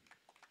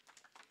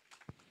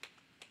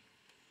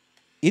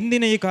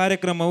 ಇಂದಿನ ಈ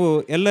ಕಾರ್ಯಕ್ರಮವು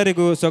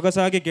ಎಲ್ಲರಿಗೂ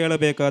ಸೊಗಸಾಗಿ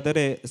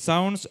ಕೇಳಬೇಕಾದರೆ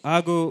ಸೌಂಡ್ಸ್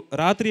ಹಾಗೂ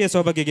ರಾತ್ರಿಯ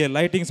ಸೊಬಗಿಗೆ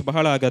ಲೈಟಿಂಗ್ಸ್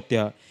ಬಹಳ ಅಗತ್ಯ.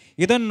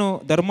 ಇದನ್ನು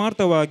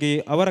ಧರ್ಮಾರ್ಥವಾಗಿ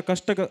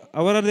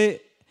ಅವರದೇ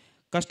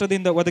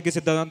ಕಷ್ಟದಿಂದ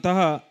ಒದಗಿಸಿದಂತಹ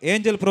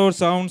angel pro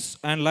sounds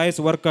and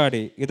lights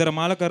Varkady ಇದರ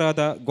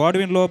ಮಾಲಕರಾದ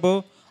ಗಾಡ್ವಿನ್ ಲೋಬೋ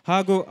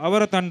ಹಾಗೂ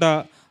ಅವರ ತಂಡ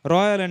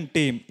ರಾಯಲ್ ಆ್ಯಂಡ್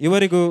ಟೀಮ್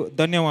ಇವರಿಗೂ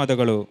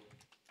ಧನ್ಯವಾದಗಳು.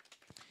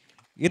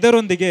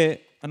 ಇದರೊಂದಿಗೆ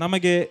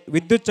ನಮಗೆ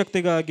ವಿದ್ಯುತ್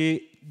ಶಕ್ತಿಗಾಗಿ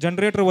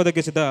ಜನರೇಟರ್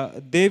ಒದಗಿಸಿದ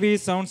ದೇವಿ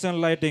ಸೌಂಡ್ಸ್ ಆ್ಯಂಡ್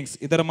ಲೈಟಿಂಗ್ಸ್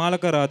ಇದರ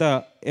ಮಾಲಕರಾದ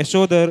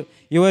ಯಶೋಧರ್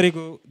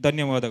ಇವರಿಗೂ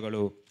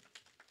ಧನ್ಯವಾದಗಳು.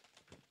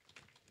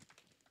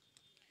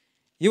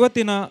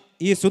 ಇವತ್ತಿನ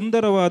ಈ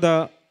ಸುಂದರವಾದ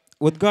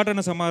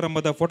ಉದ್ಘಾಟನಾ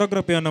ಸಮಾರಂಭದ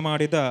ಫೋಟೋಗ್ರಫಿಯನ್ನು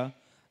ಮಾಡಿದ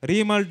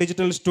ರೀಮಲ್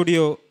ಡಿಜಿಟಲ್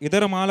ಸ್ಟುಡಿಯೋ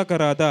ಇದರ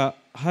ಮಾಲಕರಾದ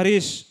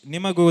ಹರೀಶ್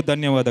ನಿಮಗೂ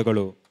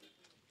ಧನ್ಯವಾದಗಳು.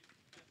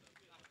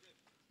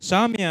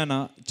 ಶಾಮಿಯಾನ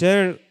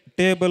ಚೇರ್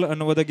ಟೇಬಲ್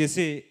ಅನ್ನು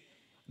ಒದಗಿಸಿ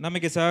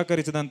ನಮಗೆ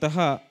ಸಹಕರಿಸಿದಂತಹ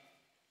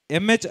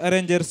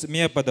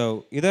𝕁𝕟𝕧𝕚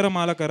ಇದರ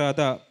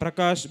ಮಾಲಕರಾದ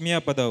ಪ್ರಕಾಶ್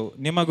ಮಿಯಾಪದವ್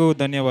ನಿಮಗೂ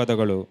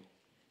ಧನ್ಯವಾದಗಳು.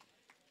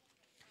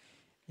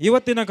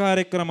 ಇವತ್ತಿನ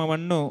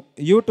ಕಾರ್ಯಕ್ರಮವನ್ನು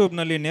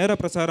ಯೂಟ್ಯೂಬ್ನಲ್ಲಿ ನೇರ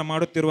ಪ್ರಸಾರ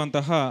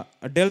ಮಾಡುತ್ತಿರುವಂತಹ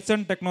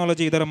ಡೆಲ್ಸನ್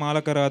ಟೆಕ್ನಾಲಜಿ ಇದರ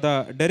ಮಾಲಕರಾದ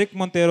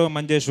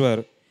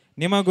𝕟𝕑𝕦𝕝𝕦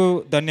ನಿಮಗೂ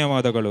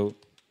ಧನ್ಯವಾದಗಳು.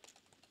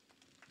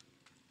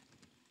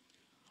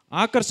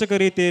 ಆಕರ್ಷಕ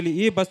ರೀತಿಯಲ್ಲಿ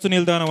ಈ ಬಸ್ಸು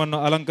ನಿಲ್ದಾಣವನ್ನು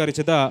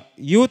ಅಲಂಕರಿಸಿದ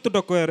ಯೂತ್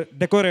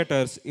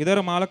ಡೆಕೋರೇಟರ್ಸ್ ಇದರ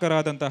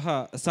ಮಾಲಕರಾದಂತಹ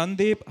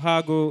ಸಂದೀಪ್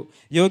ಹಾಗೂ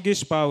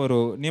ಯೋಗೀಶ್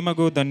ಪಾವರು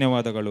ನಿಮಗೂ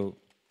ಧನ್ಯವಾದಗಳು.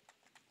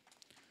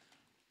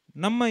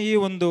 ನಮ್ಮ ಈ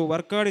ಒಂದು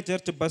ವರ್ಕಾಡಿ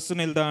ಚರ್ಚ್ ಬಸ್ಸು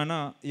ನಿಲ್ದಾಣ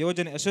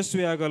ಯೋಜನೆ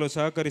ಯಶಸ್ವಿಯಾಗಲು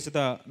ಸಹಕರಿಸಿದ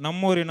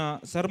ನಮ್ಮೂರಿನ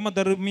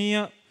ಸರ್ವಧರ್ಮೀಯ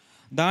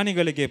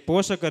ದಾನಿಗಳಿಗೆ,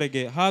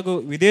 ಪೋಷಕರಿಗೆ ಹಾಗೂ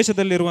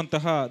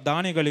ವಿದೇಶದಲ್ಲಿರುವಂತಹ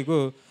ದಾನಿಗಳಿಗೂ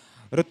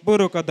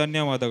ಹೃತ್ಪೂರ್ವಕ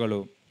ಧನ್ಯವಾದಗಳು.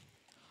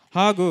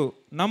 ಹಾಗೂ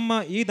ನಮ್ಮ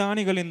ಈ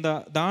ದಾನಿಗಳಿಂದ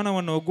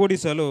ದಾನವನ್ನು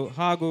ಒಗ್ಗೂಡಿಸಲು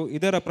ಹಾಗೂ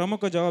ಇದರ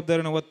ಪ್ರಮುಖ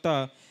ಜವಾಬ್ದಾರಿಯನ್ನು ಹೊತ್ತ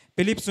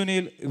ಫಿಲಿಪ್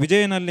ಸುನೀಲ್,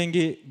 ವಿಜಯ್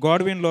ನಲ್ಲಿಂಗಿ,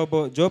 ಗಾಡ್ವಿನ್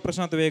ಲೋಬೋ, ಜೋ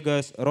ಪ್ರಶಾಂತ್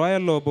ವೇಗಸ್,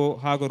 ರಾಯಲ್ ಲೋಬೋ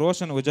ಹಾಗೂ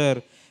ರೋಷನ್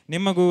ಉಜರ್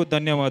ನಿಮಗೂ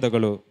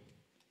ಧನ್ಯವಾದಗಳು.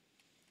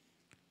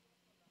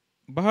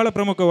 ಬಹಳ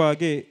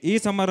ಪ್ರಮುಖವಾಗಿ ಈ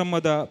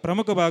ಸಮಾರಂಭದ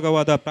ಪ್ರಮುಖ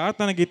ಭಾಗವಾದ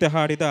ಪ್ರಾರ್ಥನಾ ಗೀತೆ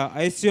ಹಾಡಿದ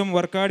ICM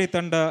ವರ್ಕಾಡಿ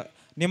ತಂಡ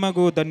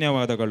ನಿಮಗೂ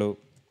ಧನ್ಯವಾದಗಳು.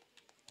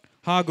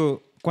 ಹಾಗೂ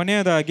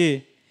ಕೊನೆಯದಾಗಿ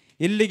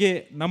ಇಲ್ಲಿಗೆ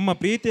ನಮ್ಮ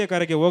ಪ್ರೀತಿಯ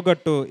ಕರೆಗೆ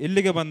ಒಗ್ಗಟ್ಟು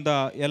ಇಲ್ಲಿಗೆ ಬಂದ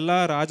ಎಲ್ಲ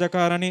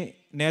ರಾಜಕಾರಣಿ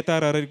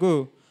ನೇತಾರರಿಗೂ,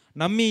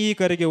 ನಮ್ಮ ಈ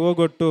ಕರೆಗೆ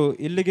ಒಗ್ಗಟ್ಟು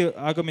ಇಲ್ಲಿಗೆ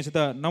ಆಗಮಿಸಿದ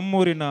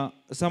ನಮ್ಮೂರಿನ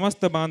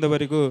ಸಮಸ್ತ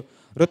ಬಾಂಧವರಿಗೂ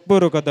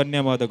ಹೃತ್ಪೂರ್ವಕ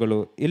ಧನ್ಯವಾದಗಳು.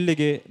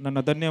 ಇಲ್ಲಿಗೆ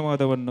ನನ್ನ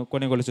ಧನ್ಯವಾದವನ್ನು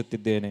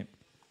ಕೊನೆಗೊಳಿಸುತ್ತಿದ್ದೇನೆ.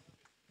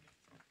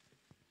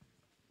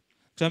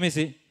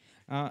 ಕ್ಷಮಿಸಿ.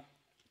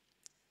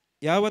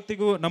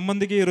 ಯಾವತ್ತಿಗೂ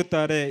ನಮ್ಮೊಂದಿಗೆ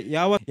ಇರುತ್ತಾರೆ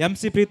ಯಾವ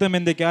MC ಪ್ರೀತಮ್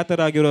ಎಂದೇ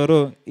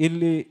ಖ್ಯಾತರಾಗಿರೋರು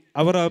ಇಲ್ಲಿ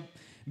ಅವರ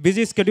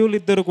ಬ್ಯುಸಿ ಸ್ಕೆಡ್ಯೂಲ್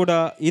ಇದ್ದರೂ ಕೂಡ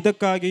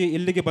ಇದಕ್ಕಾಗಿ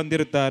ಇಲ್ಲಿಗೆ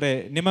ಬಂದಿರುತ್ತಾರೆ.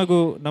 ನಿಮಗೂ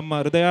ನಮ್ಮ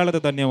ಹೃದಯಾಳದ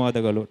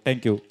ಧನ್ಯವಾದಗಳು.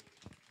 Thank you.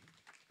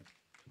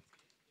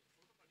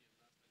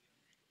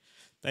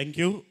 Thank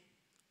you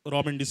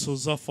robin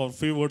D'Souza for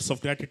few words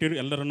of gratitude.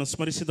 ಎಲ್ಲರನ್ನು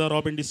ಸ್ಮರಿಸಿದ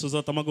ರಾಬಿನ್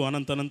ಡಿಸೋಜಾ ತಮಗೂ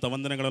ಅನಂತ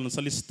ವಂದನೆಗಳನ್ನು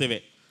ಸಲ್ಲಿಸುತ್ತೇವೆ.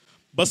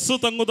 ಬಸ್ಸು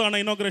ತಂಗುದಾಣ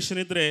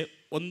ಇನಾಗ್ರೇಷನ್ ಇದ್ದರೆ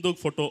ಒಂದು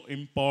ಫೋಟೋ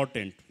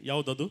ಇಂಪಾರ್ಟೆಂಟ್.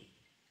 ಯಾವುದದು?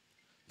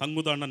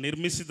 ತಂಗುದಾಣ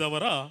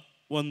ನಿರ್ಮಿಸಿದವರ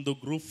ಒಂದು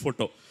ಗ್ರೂಪ್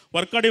ಫೋಟೋ.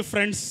 ವರ್ಕಾಡಿ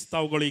ಫ್ರೆಂಡ್ಸ್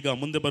ತಾವುಗಳು ಈಗ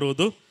ಮುಂದೆ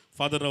ಬರುವುದು.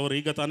 ಫಾದರ್ ಅವರು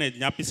ಈಗ ತಾನೇ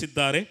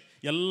ಜ್ಞಾಪಿಸಿದ್ದಾರೆ.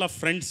 ಎಲ್ಲ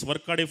ಫ್ರೆಂಡ್ಸ್,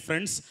 ವರ್ಕಾಡಿ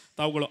ಫ್ರೆಂಡ್ಸ್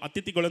ತಾವುಗಳು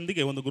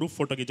ಅತಿಥಿಗಳೊಂದಿಗೆ ಒಂದು ಗ್ರೂಪ್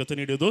ಫೋಟೋಗೆ ಜೊತೆ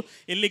ನೀಡುವುದು.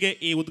 ಇಲ್ಲಿಗೆ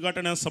ಈ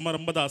ಉದ್ಘಾಟನಾ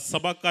ಸಮಾರಂಭದ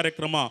ಸಭಾ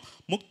ಕಾರ್ಯಕ್ರಮ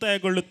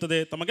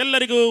ಮುಕ್ತಾಯಗೊಳ್ಳುತ್ತದೆ.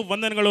 ತಮಗೆಲ್ಲರಿಗೂ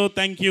ವಂದನೆಗಳು.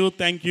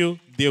 Thank you.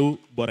 ದೇವ್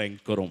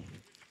ಬೊರೆಂಕರು.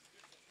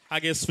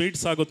 ಹಾಗೆ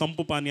ಸ್ವೀಟ್ಸ್ ಹಾಗೂ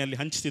ತಂಪು ಪಾನೀಯಲ್ಲಿ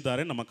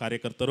ಹಂಚುತ್ತಿದ್ದಾರೆ ನಮ್ಮ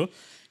ಕಾರ್ಯಕರ್ತರು.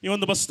 ಈ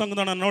ಒಂದು ಬಸ್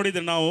ತಂಗುದಾಣ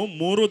ನೋಡಿದರೆ ನಾವು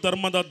 3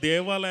 ಧರ್ಮದ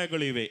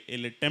ದೇವಾಲಯಗಳಿವೆ.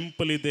 ಇಲ್ಲಿ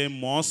ಟೆಂಪಲ್ ಇದೆ,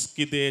 ಮಾಸ್ಕ್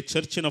ಇದೆ,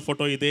 ಚರ್ಚಿನ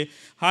ಫೋಟೋ ಇದೆ.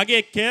 ಹಾಗೆ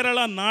ಕೇರಳ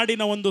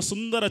ನಾಡಿನ ಒಂದು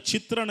ಸುಂದರ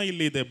ಚಿತ್ರಣ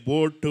ಇಲ್ಲಿ ಇದೆ.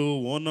 ಬೋಟು,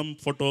 ಓನಂ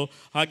ಫೋಟೋ,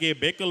 ಹಾಗೆ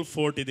ಬೇಕಲ್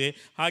ಫೋರ್ಟ್ ಇದೆ.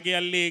 ಹಾಗೆ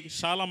ಅಲ್ಲಿ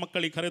ಶಾಲಾ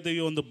ಮಕ್ಕಳಿಗೆ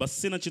ಕರೆದೊಯ್ಯುವ ಒಂದು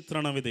ಬಸ್ಸಿನ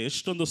ಚಿತ್ರಣವಿದೆ.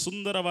 ಎಷ್ಟೊಂದು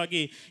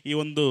ಸುಂದರವಾಗಿ ಈ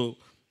ಒಂದು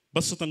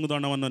ಬಸ್ಸು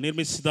ತಂಗುದಾಣವನ್ನು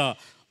ನಿರ್ಮಿಸಿದ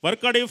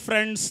ವರ್ಕಾಡಿ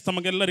ಫ್ರೆಂಡ್ಸ್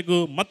ತಮಗೆಲ್ಲರಿಗೂ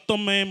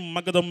ಮತ್ತೊಮ್ಮೆ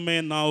ಮಗದೊಮ್ಮೆ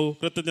ನಾವು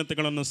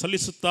ಕೃತಜ್ಞತೆಗಳನ್ನು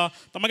ಸಲ್ಲಿಸುತ್ತಾ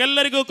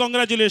ತಮಗೆಲ್ಲರಿಗೂ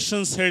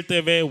ಕಾಂಗ್ರ್ಯಾಚುಲೇಷನ್ಸ್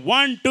ಹೇಳ್ತೇವೆ.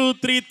 1 2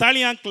 3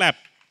 ತಾಳಿಯ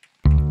ಕ್ಲಾಪ್.